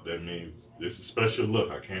show up, that means it's a special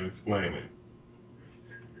look. I can't explain it.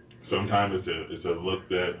 Sometimes it's a look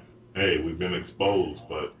that, hey, we've been exposed,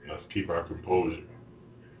 but let's keep our composure.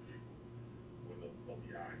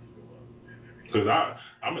 Because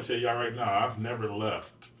I'm going to tell y'all right now, I've never left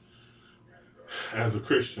as a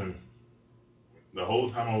Christian. The whole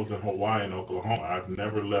time I was in Hawaii and Oklahoma, I've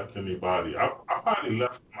never left anybody. I probably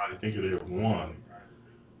left somebody thinking they have won.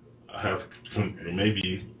 I have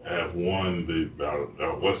maybe have won the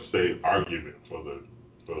let's say argument for the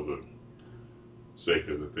sake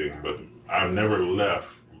of the thing, but I've never left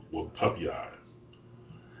with puppy eyes.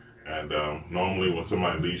 And normally when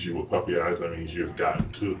somebody leaves you with puppy eyes, that means you've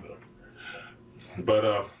gotten to them. But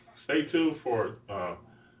stay tuned for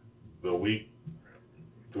the week,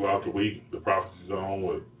 throughout the week, the Prophecy Zone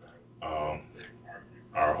with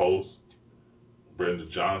our hosts, Brenda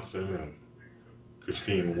Johnson and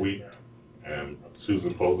Christine Wheat and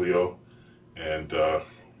Susan Puzio. And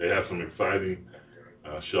they have some exciting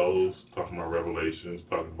shows talking about Revelations,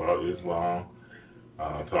 talking about Islam,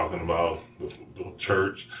 talking about the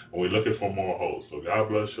church. And we're looking for more hosts. So God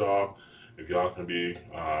bless y'all. If y'all can be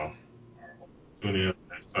tune in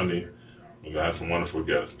next Sunday, we're going to have some wonderful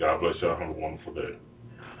guests. God bless y'all. Have a wonderful day.